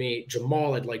concern for me.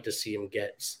 Jamal, I'd like to see him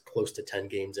get close to 10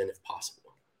 games in if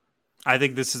possible. I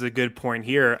think this is a good point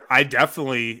here. I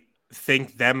definitely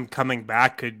think them coming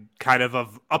back could kind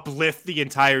of uplift the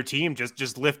entire team,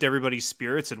 just lift everybody's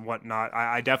spirits and whatnot.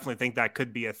 I definitely think that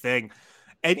could be a thing.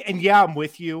 And yeah, I'm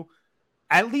with you.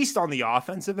 At least on the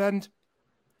offensive end,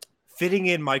 fitting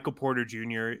in Michael Porter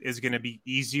Jr. is going to be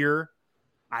easier,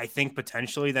 I think,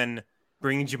 potentially than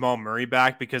bringing Jamal Murray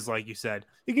back because, like you said,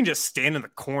 you can just stand in the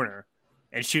corner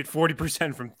and shoot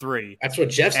 40% from three. That's what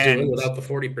Jeff's doing without the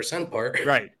 40% part.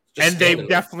 Right. And they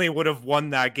definitely would have won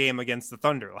that game against the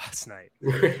Thunder last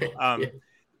night.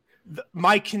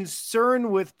 My concern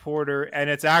with Porter, and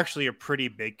it's actually a pretty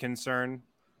big concern,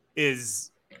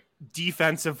 is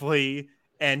defensively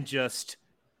and just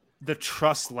the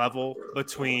trust level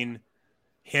between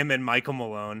him and Michael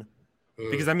Malone.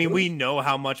 Because, we know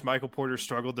how much Michael Porter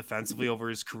struggled defensively over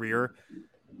his career.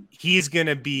 He's going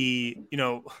to be,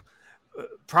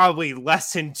 probably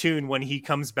less in tune when he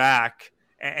comes back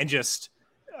and just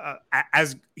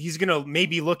as he's going to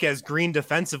maybe look as green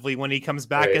defensively when he comes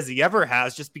back as he ever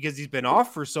has, just because he's been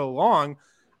off for so long.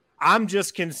 I'm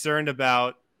just concerned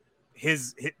about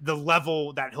the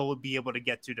level that he'll be able to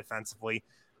get to defensively,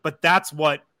 but that's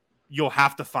what you'll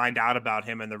have to find out about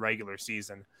him in the regular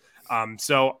season.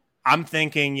 So I'm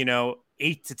thinking,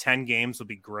 8 to 10 games would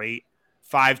be great.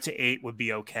 5 to 8 would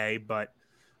be okay, but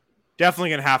definitely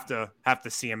going to have to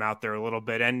see him out there a little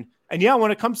bit. And yeah,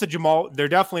 when it comes to Jamal, they're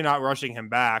definitely not rushing him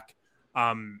back.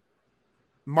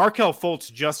 Markelle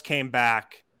Fultz just came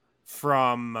back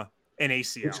from an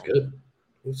ACL.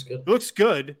 Looks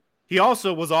good. He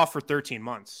also was off for 13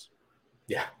 months.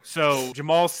 Yeah. So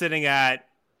Jamal's sitting at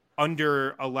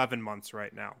under 11 months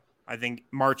right now. I think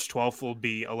March 12th will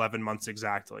be 11 months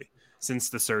exactly since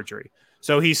the surgery.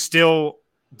 So he's still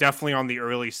definitely on the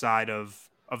early side of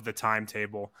the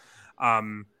timetable.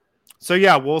 So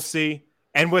yeah, we'll see.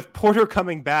 And with Porter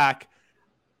coming back,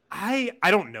 I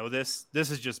don't know this.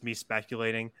 This is just me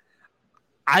speculating.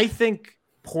 I think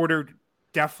Porter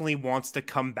definitely wants to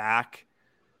come back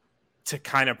to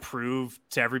kind of prove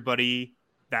to everybody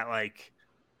that, like,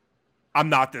 I'm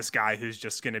not this guy who's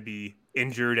just going to be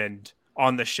injured and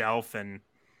on the shelf, and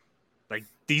like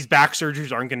these back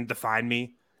surgeries aren't going to define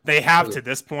me. They have to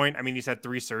this point. He's had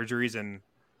 3 surgeries in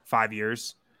 5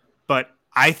 years, but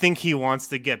I think he wants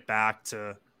to get back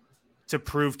to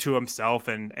prove to himself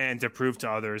and to prove to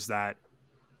others that,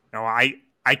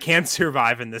 I can't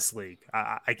survive in this league.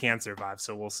 I can't survive.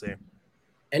 So we'll see.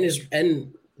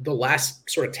 And the last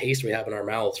sort of taste we have in our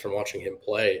mouths from watching him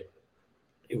play,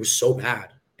 it was so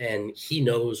bad. And he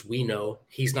knows, we know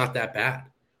he's not that bad.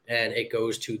 And it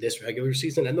goes to this regular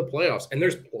season and the playoffs. And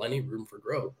there's plenty of room for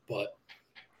growth. But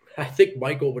I think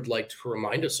Michael would like to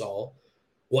remind us all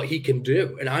what he can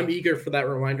do. And I'm eager for that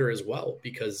reminder as well,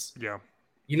 because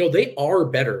they are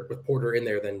better with Porter in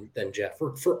there than Jeff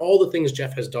for all the things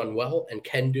Jeff has done well and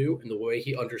can do and the way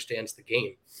he understands the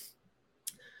game.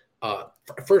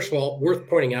 First of all, worth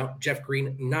pointing out, Jeff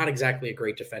Green, not exactly a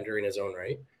great defender in his own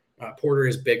right. Porter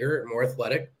is bigger, more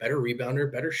athletic, better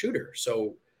rebounder, better shooter.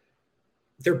 So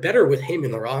they're better with him in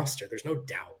the roster. There's no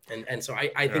doubt. And so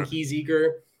I think he's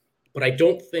eager, but I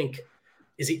don't think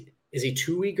Is he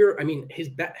too eager? I mean,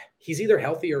 he's either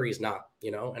healthy or he's not,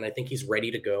 and I think he's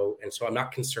ready to go. And so I'm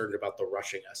not concerned about the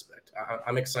rushing aspect.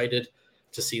 I'm excited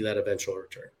to see that eventual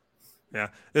return. Yeah,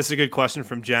 this is a good question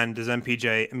from Jen. Does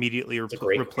MPJ immediately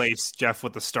replace Jeff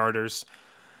with the starters?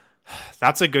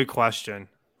 That's a good question.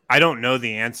 I don't know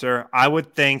the answer. I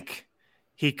would think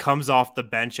he comes off the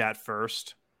bench at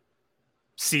first,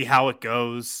 see how it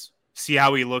goes, see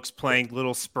how he looks playing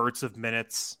little spurts of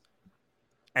minutes,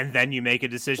 and then you make a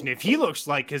decision. If he looks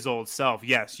like his old self,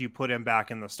 yes, you put him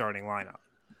back in the starting lineup.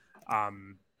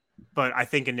 But I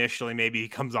think initially maybe he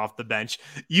comes off the bench.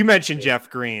 You mentioned Jeff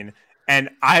Green, and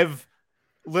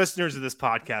listeners of this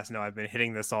podcast know I've been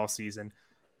hitting this all season.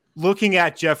 Looking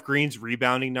at Jeff Green's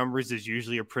rebounding numbers is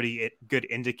usually a pretty good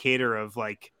indicator of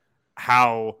like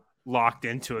how locked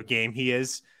into a game he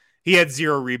is. He had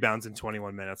 0 rebounds in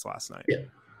 21 minutes last night. Yeah.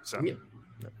 So yeah.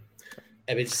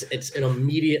 I mean, it's an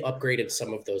immediate upgrade in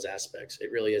some of those aspects.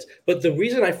 It really is. But the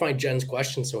reason I find Jen's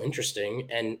question so interesting,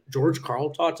 and George Karl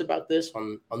talked about this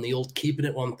on the old Keeping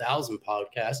It 1000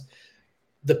 podcast,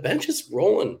 the bench is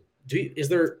rolling. Do you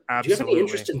have any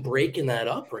interest in breaking that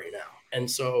up right now? And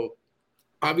so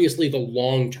obviously the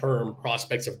long-term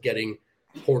prospects of getting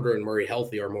Porter and Murray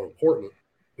healthy are more important,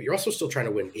 but you're also still trying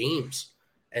to win games.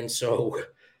 And so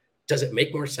does it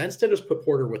make more sense to just put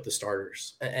Porter with the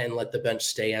starters and let the bench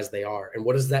stay as they are? And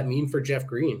what does that mean for Jeff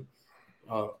Green?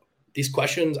 These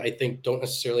questions, I think, don't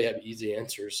necessarily have easy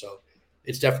answers. So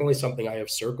it's definitely something I have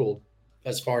circled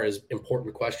as far as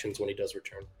important questions when he does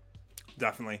return.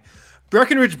 Definitely.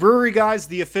 Breckenridge Brewery, guys,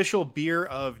 the official beer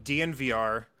of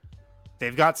DNVR.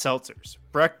 They've got seltzers.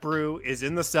 Breck Brew is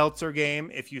in the seltzer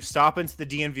game. If you stop into the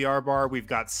DNVR bar, we've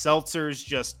got seltzers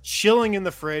just chilling in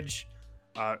the fridge,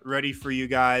 ready for you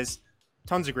guys.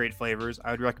 Tons of great flavors.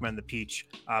 I would recommend the peach.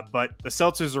 But the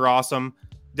seltzers are awesome.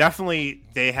 Definitely,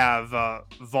 they have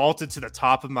vaulted to the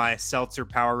top of my seltzer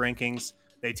power rankings.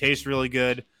 They taste really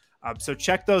good. So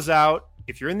check those out.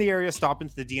 If you're in the area, stop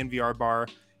into the DNVR bar.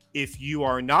 If you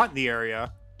are not in the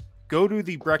area, go to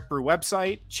the Breck Brew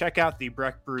website, check out the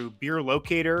Breck Brew beer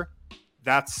locator.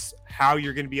 That's how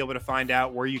you're going to be able to find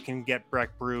out where you can get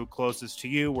Breck Brew closest to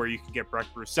you, where you can get Breck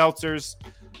Brew seltzers.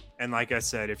 And like I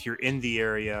said, if you're in the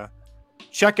area,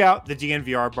 check out the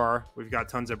DNVR bar. We've got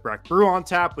tons of Breck Brew on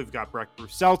tap. We've got Breck Brew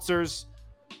seltzers.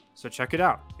 So check it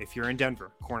out. If you're in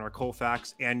Denver, Corner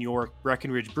Colfax and York,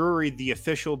 Breckenridge Brewery, the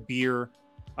official beer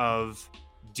of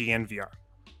DNVR.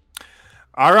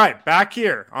 All right, back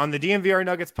here on the DNVR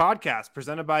Nuggets podcast,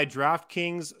 presented by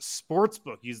DraftKings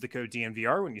Sportsbook. Use the code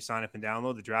DNVR when you sign up and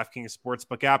download the DraftKings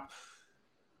Sportsbook app.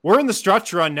 We're in the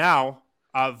stretch run now.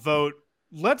 Vogt.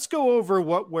 Let's go over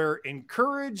what we're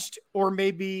encouraged or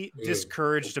maybe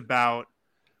discouraged about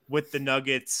with the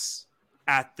Nuggets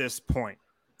at this point.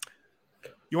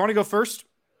 You want to go first?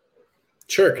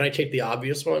 Sure. Can I take the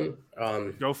obvious one?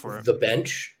 Go for it. The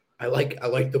bench. I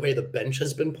like the way the bench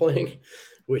has been playing,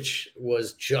 which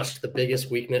was just the biggest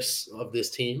weakness of this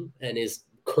team and is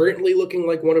currently looking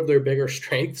like one of their bigger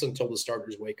strengths until the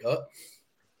starters wake up.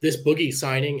 This Boogie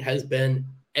signing has been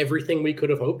everything we could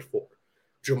have hoped for.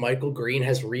 Jermichael Green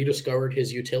has rediscovered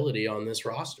his utility on this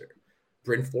roster.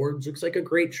 Bryn Forbes looks like a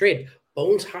great trade.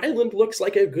 Bones Highland looks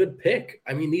like a good pick.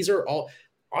 I mean, these are all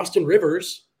 – Austin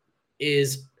Rivers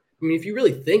is – I mean, if you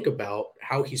really think about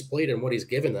how he's played and what he's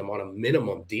given them on a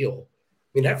minimum deal, I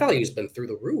mean, that value's been through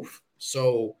the roof.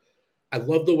 So I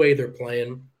love the way they're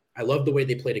playing. I love the way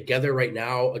they play together right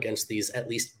now against these at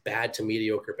least bad to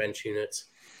mediocre bench units.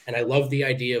 And I love the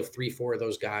idea of 3-4 of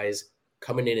those guys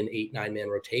coming in an 8-9-man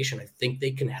rotation. I think they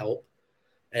can help.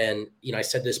 And, I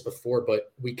said this before,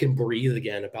 but we can breathe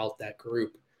again about that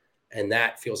group. And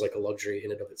that feels like a luxury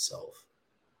in and of itself.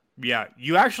 Yeah,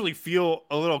 you actually feel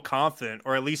a little confident,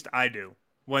 or at least I do,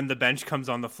 when the bench comes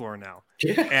on the floor now.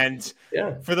 Yeah. And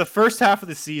for the first half of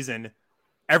the season,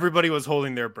 everybody was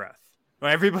holding their breath.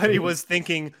 Everybody was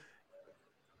thinking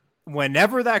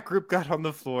whenever that group got on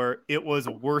the floor, it was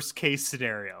a worst case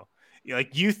scenario.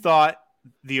 Like you thought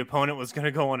the opponent was going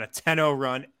to go on a 10-0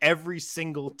 run every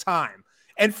single time.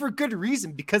 And for good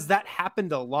reason, because that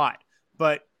happened a lot.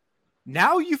 But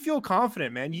now you feel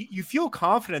confident, man. You feel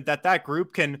confident that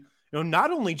group can,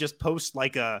 not only just post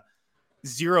like a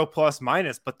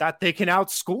 0+-, but that they can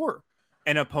outscore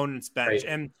an opponent's bench. Right.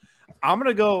 And I'm going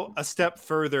to go a step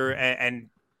further and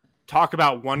talk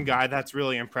about one guy that's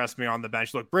really impressed me on the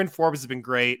bench. Look, Bryn Forbes has been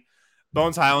great.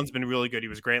 Bones Highland's been really good. He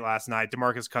was great last night.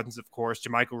 DeMarcus Cousins, of course.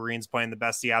 Jermichael Green's playing the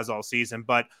best he has all season.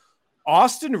 But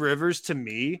Austin Rivers, to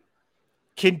me,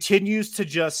 continues to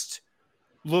just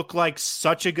look like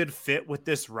such a good fit with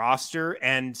this roster.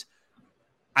 And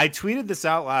I tweeted this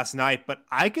out last night, but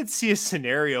I could see a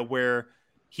scenario where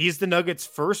he's the Nuggets'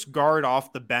 first guard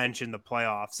off the bench in the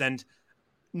playoffs. And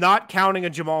not counting a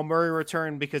Jamal Murray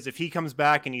return, because if he comes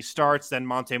back and he starts, then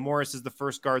Monte Morris is the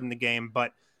first guard in the game.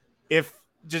 But if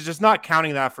just not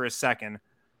counting that for a second,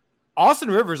 Austin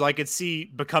Rivers, I could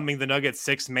see becoming the Nuggets'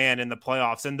 sixth man in the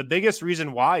playoffs. And the biggest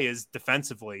reason why is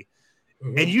defensively.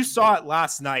 Mm-hmm. And you saw it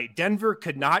last night. Denver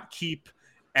could not keep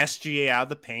SGA out of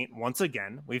the paint once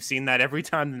again. We've seen that every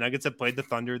time the Nuggets have played the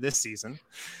Thunder this season.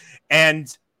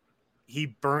 And he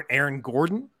burnt Aaron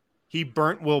Gordon. He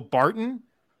burnt Will Barton.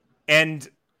 And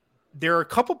there are a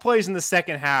couple plays in the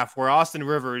second half where Austin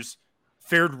Rivers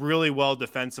fared really well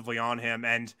defensively on him.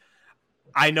 And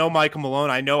I know Michael Malone.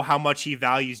 I know how much he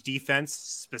values defense,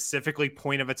 specifically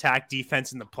point of attack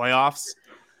defense in the playoffs.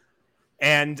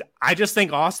 And I just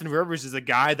think Austin Rivers is a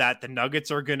guy that the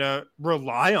Nuggets are going to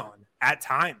rely on at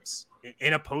times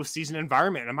in a postseason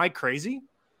environment. Am I crazy?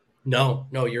 No,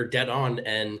 you're dead on.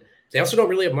 And they also don't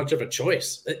really have much of a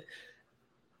choice.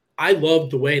 I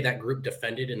loved the way that group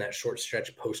defended in that short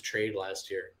stretch post-trade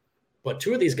last year. But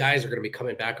two of these guys are going to be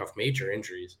coming back off major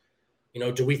injuries.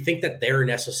 Do we think that they're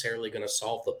necessarily going to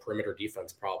solve the perimeter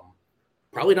defense problem?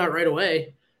 Probably not right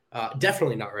away.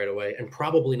 Definitely not right away, and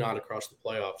probably not across the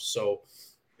playoffs. So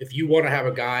if you want to have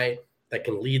a guy that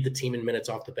can lead the team in minutes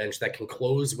off the bench, that can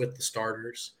close with the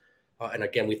starters, and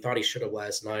again, we thought he should have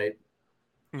last night,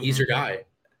 he's your guy.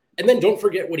 And then don't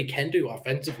forget what he can do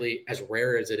offensively, as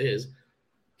rare as it is.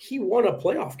 He won a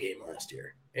playoff game last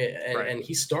year, and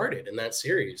he started in that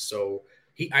series. So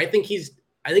I think he's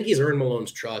earned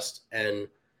Malone's trust, and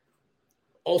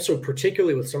also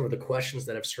particularly with some of the questions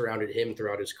that have surrounded him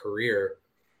throughout his career.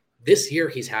 This year,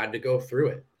 he's had to go through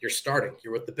it. You're starting.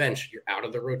 You're with the bench. You're out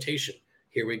of the rotation.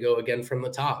 Here we go again from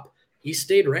the top. He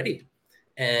stayed ready.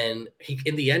 And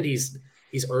in the end, he's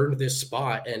earned this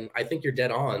spot. And I think you're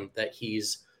dead on that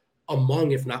he's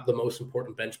among, if not the most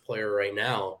important bench player right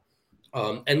now.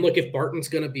 And look, if Barton's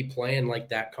going to be playing like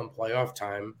that come playoff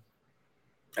time,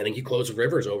 I think you close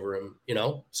Rivers over him,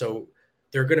 So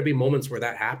there are going to be moments where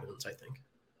that happens, I think.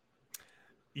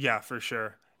 Yeah, for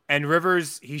sure. And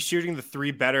Rivers, he's shooting the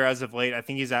three better as of late. I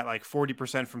think he's at like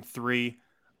 40% from three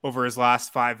over his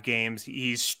last 5 games.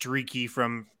 He's streaky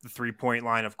from the 3-point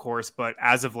line, of course, but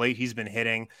as of late, he's been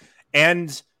hitting.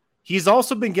 And he's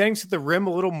also been getting to the rim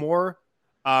a little more.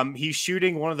 He's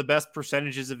shooting one of the best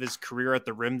percentages of his career at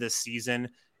the rim this season.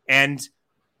 And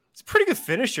it's a pretty good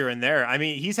finisher in there. I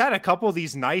mean, he's had a couple of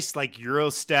these nice like Euro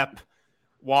step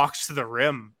walks to the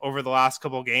rim over the last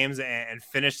couple of games and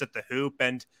finished at the hoop.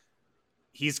 And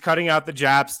he's cutting out the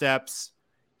jab steps.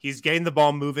 He's getting the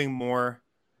ball moving more.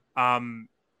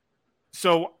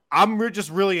 So I'm just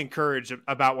really encouraged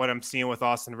about what I'm seeing with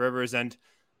Austin Rivers. And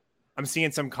I'm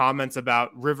seeing some comments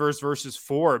about Rivers versus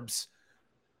Forbes.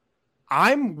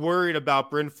 I'm worried about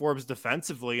Bryn Forbes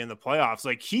defensively in the playoffs.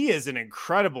 Like, he is an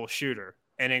incredible shooter.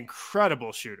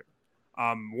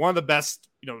 One of the best,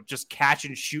 just catch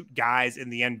and shoot guys in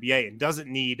the NBA, and doesn't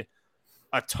need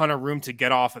a ton of room to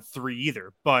get off a three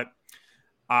either. But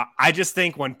I just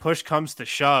think when push comes to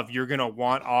shove, you're going to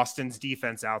want Austin's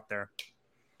defense out there.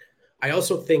 I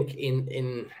also think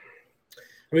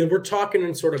we're talking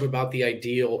in sort of about the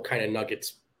ideal kind of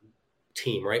Nuggets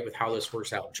team, right? With how this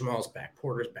works out. Jamal's back,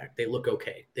 Porter's back. They look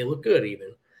okay. They look good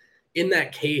even. In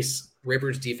that case,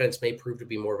 Rivers' defense may prove to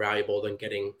be more valuable than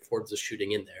getting Forbes'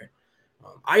 shooting in there.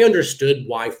 I understood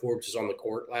why Forbes was on the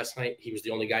court last night. He was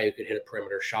the only guy who could hit a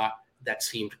perimeter shot. That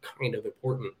seemed kind of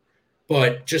important.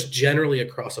 But just generally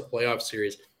across a playoff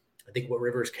series, I think what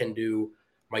Rivers can do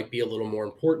might be a little more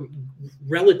important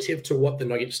relative to what the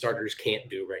Nuggets starters can't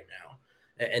do right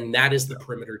now. And that is the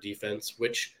perimeter defense,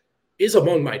 which is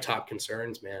among my top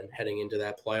concerns, man, heading into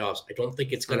that playoffs. I don't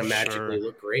think it's going to magically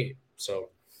look great. So,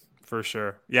 for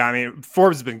sure. Yeah, I mean,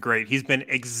 Forbes has been great. He's been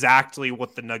exactly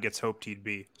what the Nuggets hoped he'd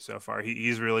be so far.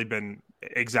 He's really been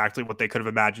exactly what they could have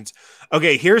imagined.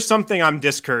 Okay, here's something I'm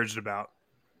discouraged about.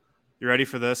 You ready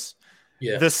for this?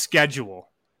 Yeah. The schedule.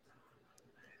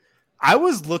 I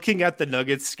was looking at the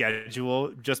Nuggets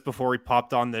schedule just before we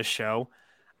popped on this show.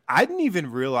 I didn't even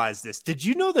realize this. Did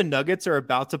you know the Nuggets are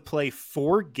about to play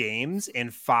 4 games in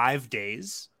 5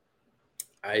 days?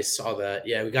 I saw that.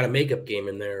 Yeah, we got a makeup game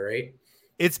in there, right?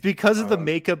 It's because of the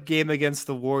makeup game against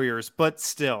the Warriors, but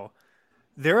still,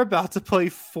 they're about to play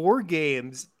 4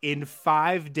 games in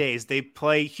 5 days. They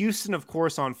play Houston, of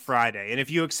course, on Friday. And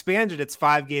if you expand it, it's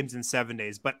 5 games in 7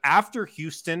 days. But after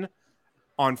Houston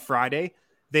on Friday,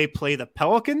 they play the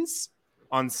Pelicans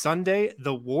on Sunday,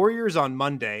 the Warriors on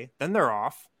Monday, then they're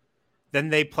off. Then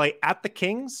they play at the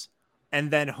Kings and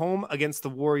then home against the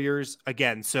Warriors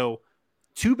again. So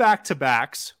 2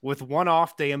 back-to-backs with 1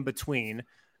 off day in between.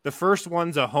 The first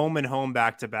one's a home and home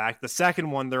back-to-back. The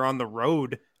second one, they're on the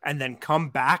road and then come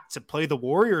back to play the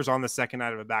Warriors on the second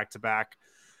night of a back-to-back.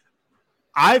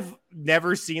 I've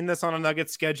never seen this on a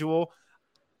Nuggets schedule.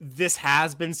 This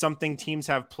has been something teams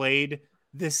have played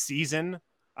this season,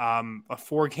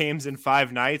 4 games in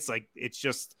 5 nights. Like, it's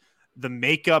just the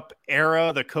makeup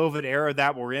era, the COVID era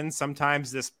that we're in.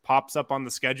 Sometimes this pops up on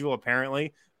the schedule,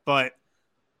 apparently, but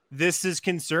this is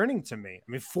concerning to me.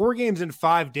 I mean, 4 games in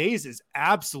 5 days is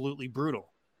absolutely brutal.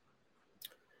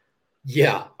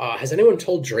 Yeah. Has anyone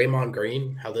told Draymond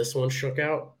Green how this one shook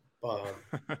out?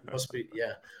 Must be,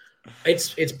 yeah.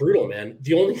 It's brutal, man.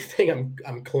 The only thing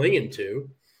I'm clinging to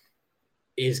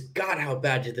is, God, how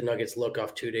bad did the Nuggets look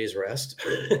off 2 days rest?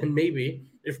 And maybe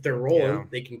if they're rolling,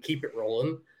 they can keep it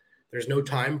rolling. There's no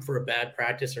time for a bad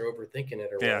practice or overthinking it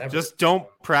or whatever. Just don't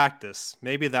practice.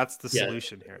 Maybe that's the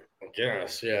solution here.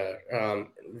 Yes, yeah.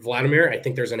 Vladimir, I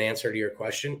think there's an answer to your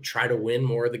question. Try to win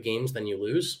more of the games than you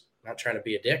lose. Not trying to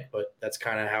be a dick, but that's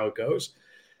kind of how it goes.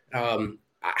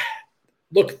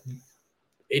 Look,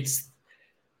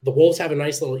 the Wolves have a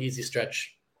nice little easy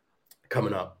stretch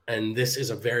coming up, and this is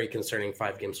a very concerning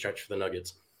 5-game stretch for the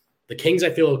Nuggets. The Kings,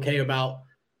 I feel okay about.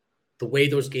 The way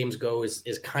those games go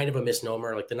is kind of a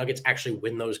misnomer. Like, the Nuggets actually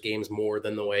win those games more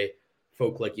than the way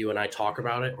folk like you and I talk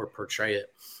about it or portray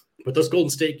it. But those Golden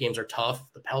State games are tough.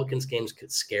 The Pelicans games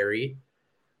get scary.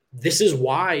 This is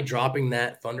why dropping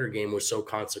that Thunder game was so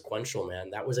consequential, man.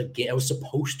 That was it was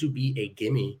supposed to be a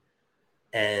gimme,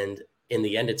 and in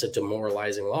the end, it's a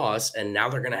demoralizing loss. And now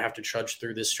they're going to have to trudge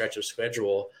through this stretch of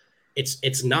schedule.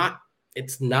 It's not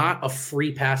a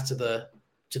free pass to the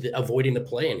avoiding the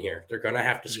play in here. They're going to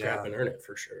have to scrap and earn it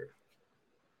for sure.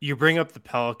 You bring up the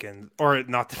Pelicans, or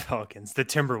not the Pelicans, the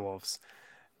Timberwolves,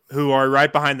 who are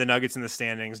right behind the Nuggets in the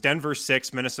standings. Denver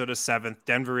 6th, Minnesota 7th.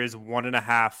 Denver is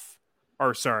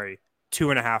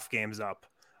 2.5 games up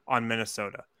on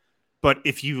Minnesota. But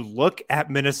if you look at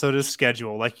Minnesota's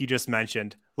schedule, like you just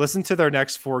mentioned, listen to their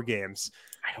next 4 games.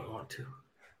 I don't want to.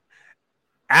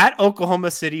 At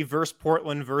Oklahoma City versus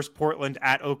Portland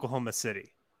at Oklahoma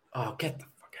City. Oh, get the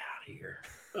fuck out of here.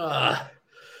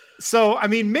 So, I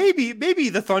mean, maybe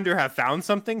the Thunder have found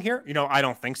something here. I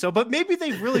don't think so, but maybe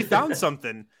they've really found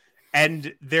something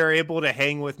and they're able to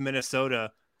hang with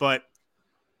Minnesota. But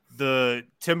the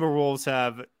Timberwolves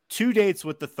have 2 dates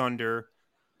with the Thunder,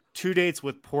 2 dates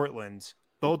with Portland.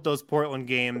 Both those Portland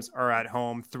games are at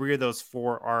home. 3 of those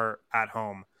 4 are at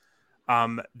home.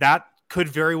 That could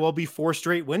very well be 4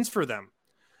 straight wins for them.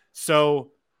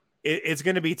 So it's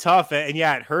going to be tough. And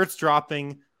yeah, it hurts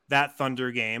dropping that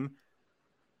Thunder game.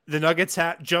 The Nuggets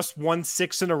have just won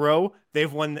 6 in a row.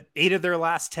 They've won 8 of their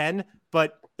last 10.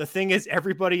 But the thing is,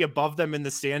 everybody above them in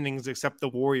the standings, except the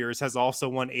Warriors, has also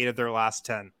won 8 of their last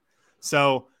 10.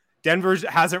 So Denver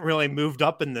hasn't really moved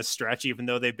up in this stretch, even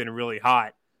though they've been really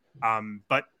hot.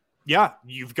 But yeah,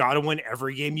 you've got to win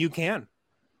every game you can.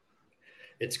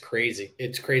 It's crazy.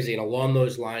 It's crazy. And along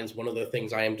those lines, one of the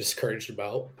things I am discouraged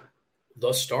about,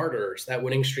 the starters, that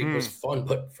winning streak was fun,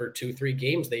 but for 2-3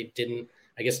 games, they didn't,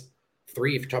 I guess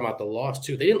 3, if you're talking about the loss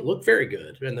too, they didn't look very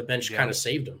good. And the bench kind of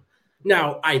saved them.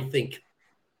 Now, I think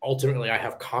ultimately I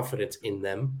have confidence in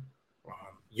them.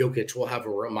 Jokic will have a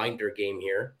reminder game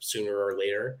here sooner or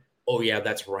later. Oh yeah,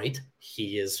 that's right.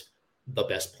 He is the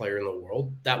best player in the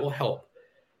world. That will help.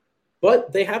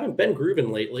 But they haven't been grooving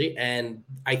lately, and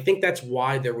I think that's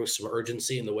why there was some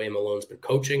urgency in the way Malone's been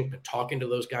coaching, been talking to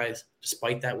those guys,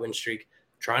 despite that win streak,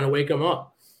 trying to wake them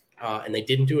up. And they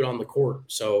didn't do it on the court.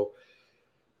 So,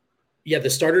 yeah, the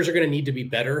starters are going to need to be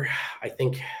better. I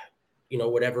think,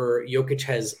 whatever Jokic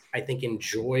has, I think,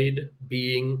 enjoyed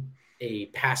being a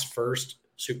pass-first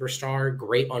superstar,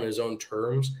 great on his own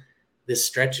terms. This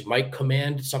stretch might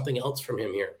command something else from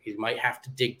him here. He might have to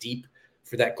dig deep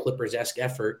for that Clippers-esque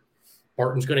effort.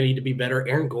 Barton's going to need to be better.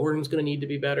 Aaron Gordon's going to need to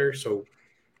be better. So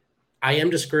I am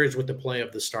discouraged with the play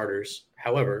of the starters.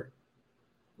 However,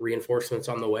 reinforcements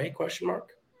on the way, ?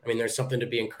 I mean, there's something to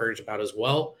be encouraged about as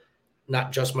well.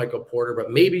 Not just Michael Porter,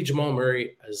 but maybe Jamal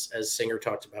Murray, as Singer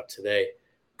talked about today,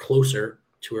 closer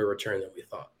to a return than we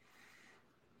thought.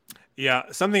 Yeah,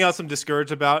 something else I'm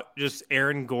discouraged about, just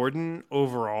Aaron Gordon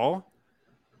overall.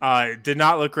 Did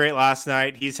not look great last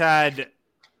night. He's had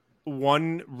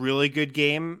one really good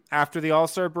game after the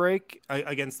All-Star break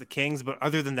against the Kings, but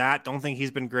other than that, don't think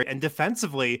he's been great. And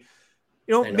defensively,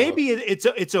 maybe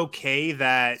it's okay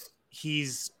that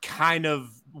he's kind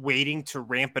of waiting to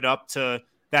ramp it up to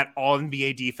that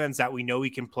all-NBA defense that we know he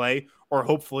can play, or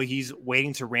hopefully he's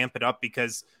waiting to ramp it up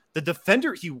because the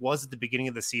defender he was at the beginning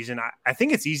of the season, I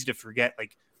think it's easy to forget.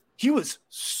 Like, he was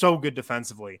so good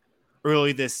defensively.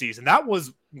 early this season. That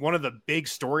was one of the big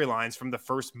storylines from the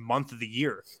first month of the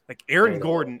year. Like Aaron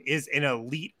Gordon is an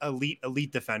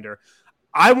elite defender.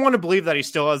 I want to believe that he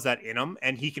still has that in him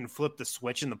and he can flip the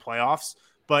switch in the playoffs,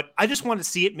 but I just want to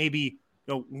see it maybe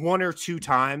one or two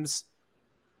times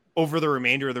over the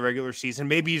remainder of the regular season.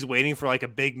 Maybe he's waiting for like a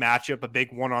big matchup, a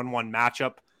big one-on-one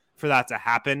matchup for that to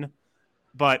happen.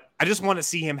 But I just want to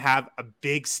see him have a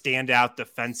big standout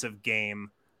defensive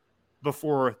game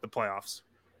before the playoffs.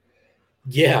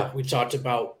 Yeah, we talked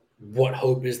about what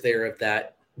hope is there of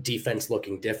that defense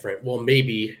looking different. Well,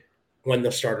 maybe when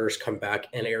the starters come back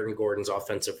and Aaron Gordon's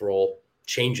offensive role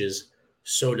changes,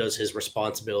 so does his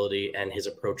responsibility and his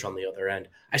approach on the other end.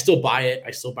 I still buy it.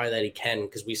 I still buy that he can,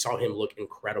 because we saw him look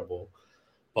incredible.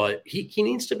 But he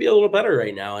needs to be a little better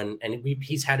right now, and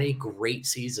he's had a great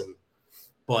season.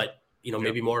 But,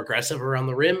 maybe more aggressive around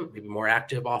the rim, maybe more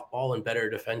active off ball and better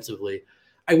defensively.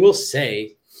 I will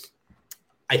say,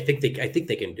 I think they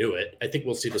can do it. I think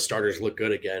we'll see the starters look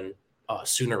good again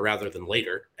sooner rather than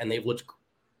later, and they've looked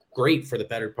great for the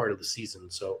better part of the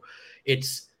season. So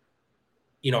it's,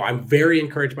 I'm very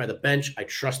encouraged by the bench. I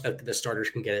trust that the starters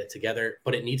can get it together,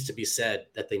 but it needs to be said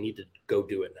that they need to go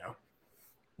do it now.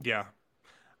 Yeah,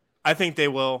 I think they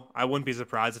will. I wouldn't be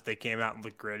surprised if they came out and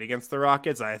looked great against the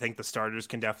Rockets. I think the starters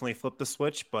can definitely flip the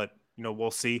switch, but we'll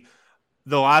see.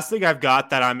 The last thing I've got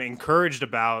that I'm encouraged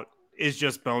about is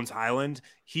just Bones Highland.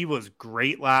 He was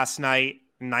great last night.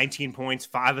 19 points,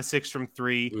 5 of 6 from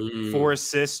 3, 4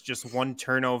 assists, just 1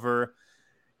 turnover.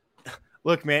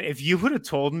 Look, man, if you would have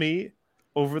told me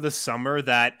over the summer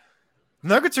that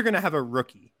Nuggets are going to have a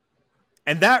rookie,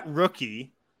 and that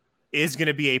rookie is going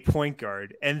to be a point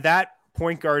guard, and that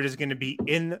point guard is going to be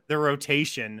in the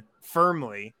rotation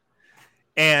firmly,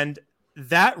 and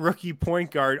that rookie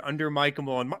point guard under Michael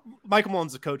Malone, Michael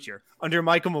Malone's the coach here, under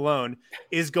Michael Malone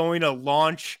is going to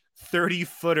launch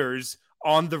 30-footers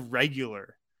on the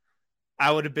regular,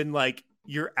 I would have been like,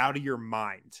 you're out of your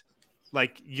mind.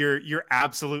 Like you're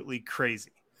absolutely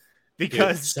crazy.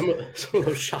 Because some of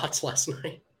those shots last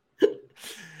night.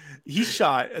 He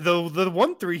shot the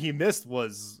 1-3 he missed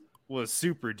was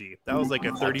super deep. That was like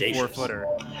a 34-footer.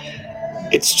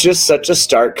 It's just such a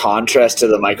stark contrast to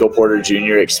the Michael Porter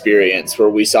Jr. experience, where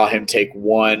we saw him take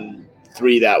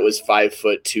 1-3 that was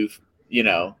 5'2",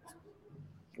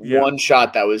 one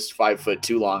shot that was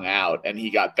 5'2" long out, and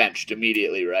he got benched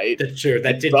immediately, right? That's true.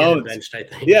 That did get him benched, I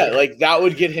think. Yeah, like that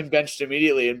would get him benched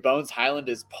immediately. And Bones Highland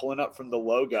is pulling up from the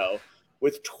logo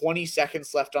with 20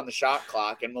 seconds left on the shot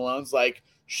clock, and Malone's like,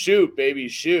 shoot, baby,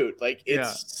 shoot. Like,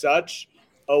 it's such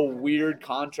a weird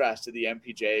contrast to the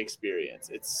MPJ experience.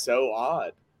 It's so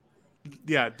odd.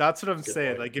 Yeah, that's what I'm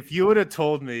saying. Like, if you would have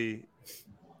told me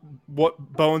what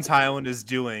Bones Highland is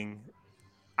doing,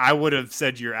 I would have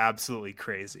said you're absolutely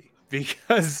crazy,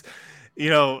 because,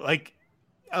 like,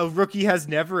 a rookie has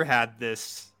never had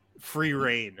this free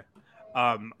reign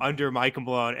under Michael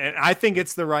Malone. And I think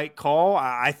it's the right call.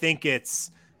 I think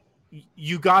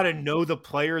you got to know the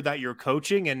player that you're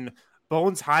coaching, and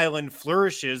Bones Highland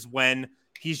flourishes when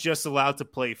he's just allowed to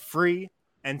play free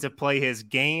and to play his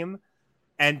game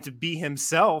and to be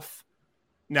himself.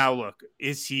 Now, look,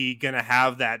 is he going to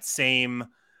have that same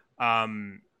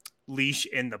leash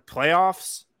in the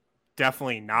playoffs?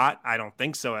 Definitely not. I don't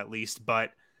think so, at least.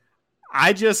 But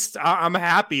I'm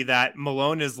happy that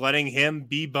Malone is letting him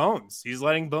be Bones. He's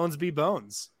letting Bones be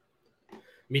Bones.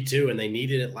 Me too. And they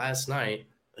needed it last night.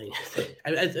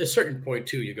 At a certain point,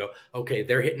 too, you go, okay,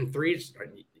 they're hitting threes.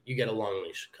 You get a long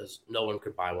leash because no one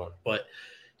could buy one. But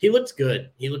he looked good.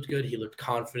 He looked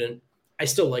confident. I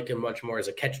still like him much more as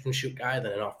a catch and shoot guy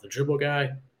than an off the dribble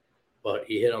guy. But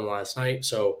he hit him last night.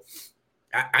 So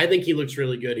I think he looks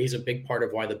really good. He's a big part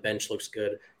of why the bench looks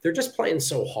good. They're just playing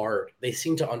so hard. They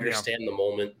seem to understand the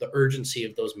moment, the urgency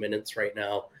of those minutes right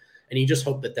now. And you just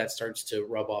hope that starts to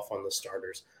rub off on the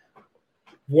starters.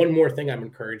 One more thing I'm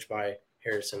encouraged by,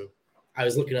 Harrison. I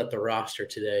was looking at the roster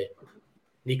today.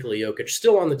 Nikola Jokic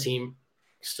still on the team.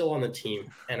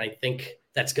 And I think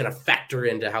that's going to factor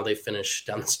into how they finish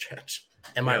down the stretch.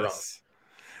 Am I wrong?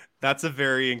 That's a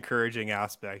very encouraging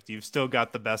aspect. You've still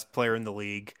got the best player in the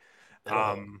league.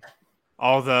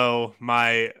 Although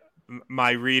my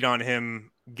read on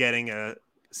him getting a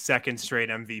second straight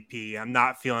MVP, I'm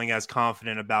not feeling as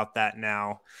confident about that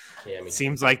now. Yeah,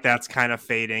 seems like that's kind of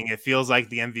fading. It feels like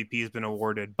the MVP has been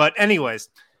awarded. But anyways,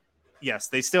 yes,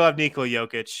 they still have Nikola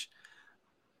Jokic.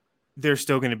 They're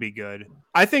still going to be good.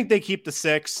 I think they keep the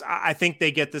 6. I think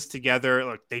they get this together.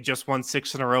 Look, they just won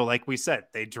 6 in a row. Like we said,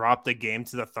 they dropped a game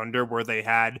to the Thunder where they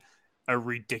had a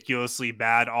ridiculously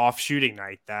bad off shooting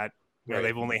night that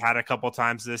they've only had a couple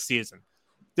times this season.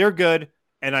 They're good,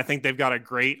 and I think they've got a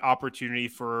great opportunity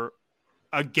for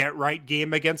a get right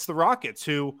game against the Rockets,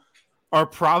 who are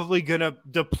probably going to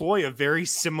deploy a very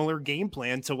similar game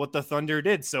plan to what the Thunder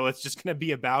did. So it's just going to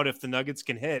be about if the Nuggets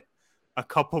can hit a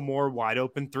couple more wide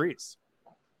open threes.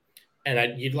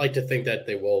 And you'd like to think that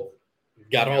they will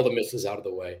got all the misses out of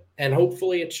the way. And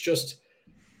hopefully it's just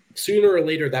sooner or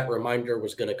later that reminder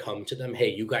was going to come to them. Hey,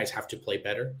 you guys have to play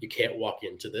better. You can't walk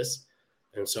into this.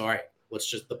 And so, all right, let's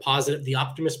just the positive, the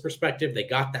optimist perspective. They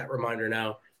got that reminder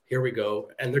now. Here we go.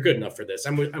 And they're good enough for this.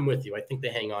 I'm with you. I think they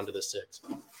hang on to the 6.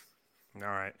 All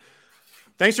right.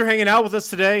 Thanks for hanging out with us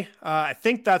today. I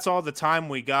think that's all the time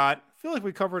we got. I feel like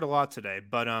we covered a lot today,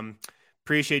 but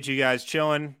appreciate you guys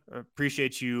chilling.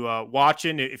 Appreciate you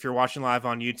watching. If you're watching live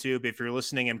on YouTube, if you're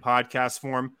listening in podcast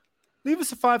form, leave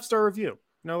us a 5-star review.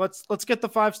 Let's get the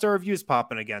 5-star reviews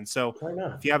popping again. So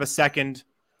if you have a second,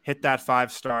 hit that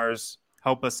 5 stars.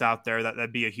 Help us out there.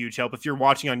 That'd be a huge help. If you're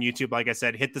watching on YouTube, like I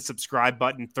said, hit the subscribe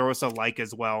button. Throw us a like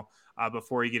as well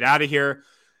before you get out of here.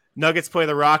 Nuggets play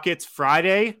the Rockets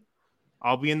Friday.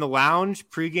 I'll be in the lounge,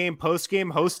 pregame, postgame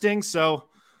hosting. So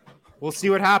we'll see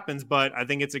what happens, but I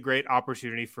think it's a great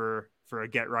opportunity for a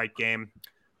get-right game.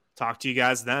 Talk to you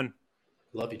guys then.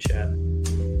 Love you, Chad.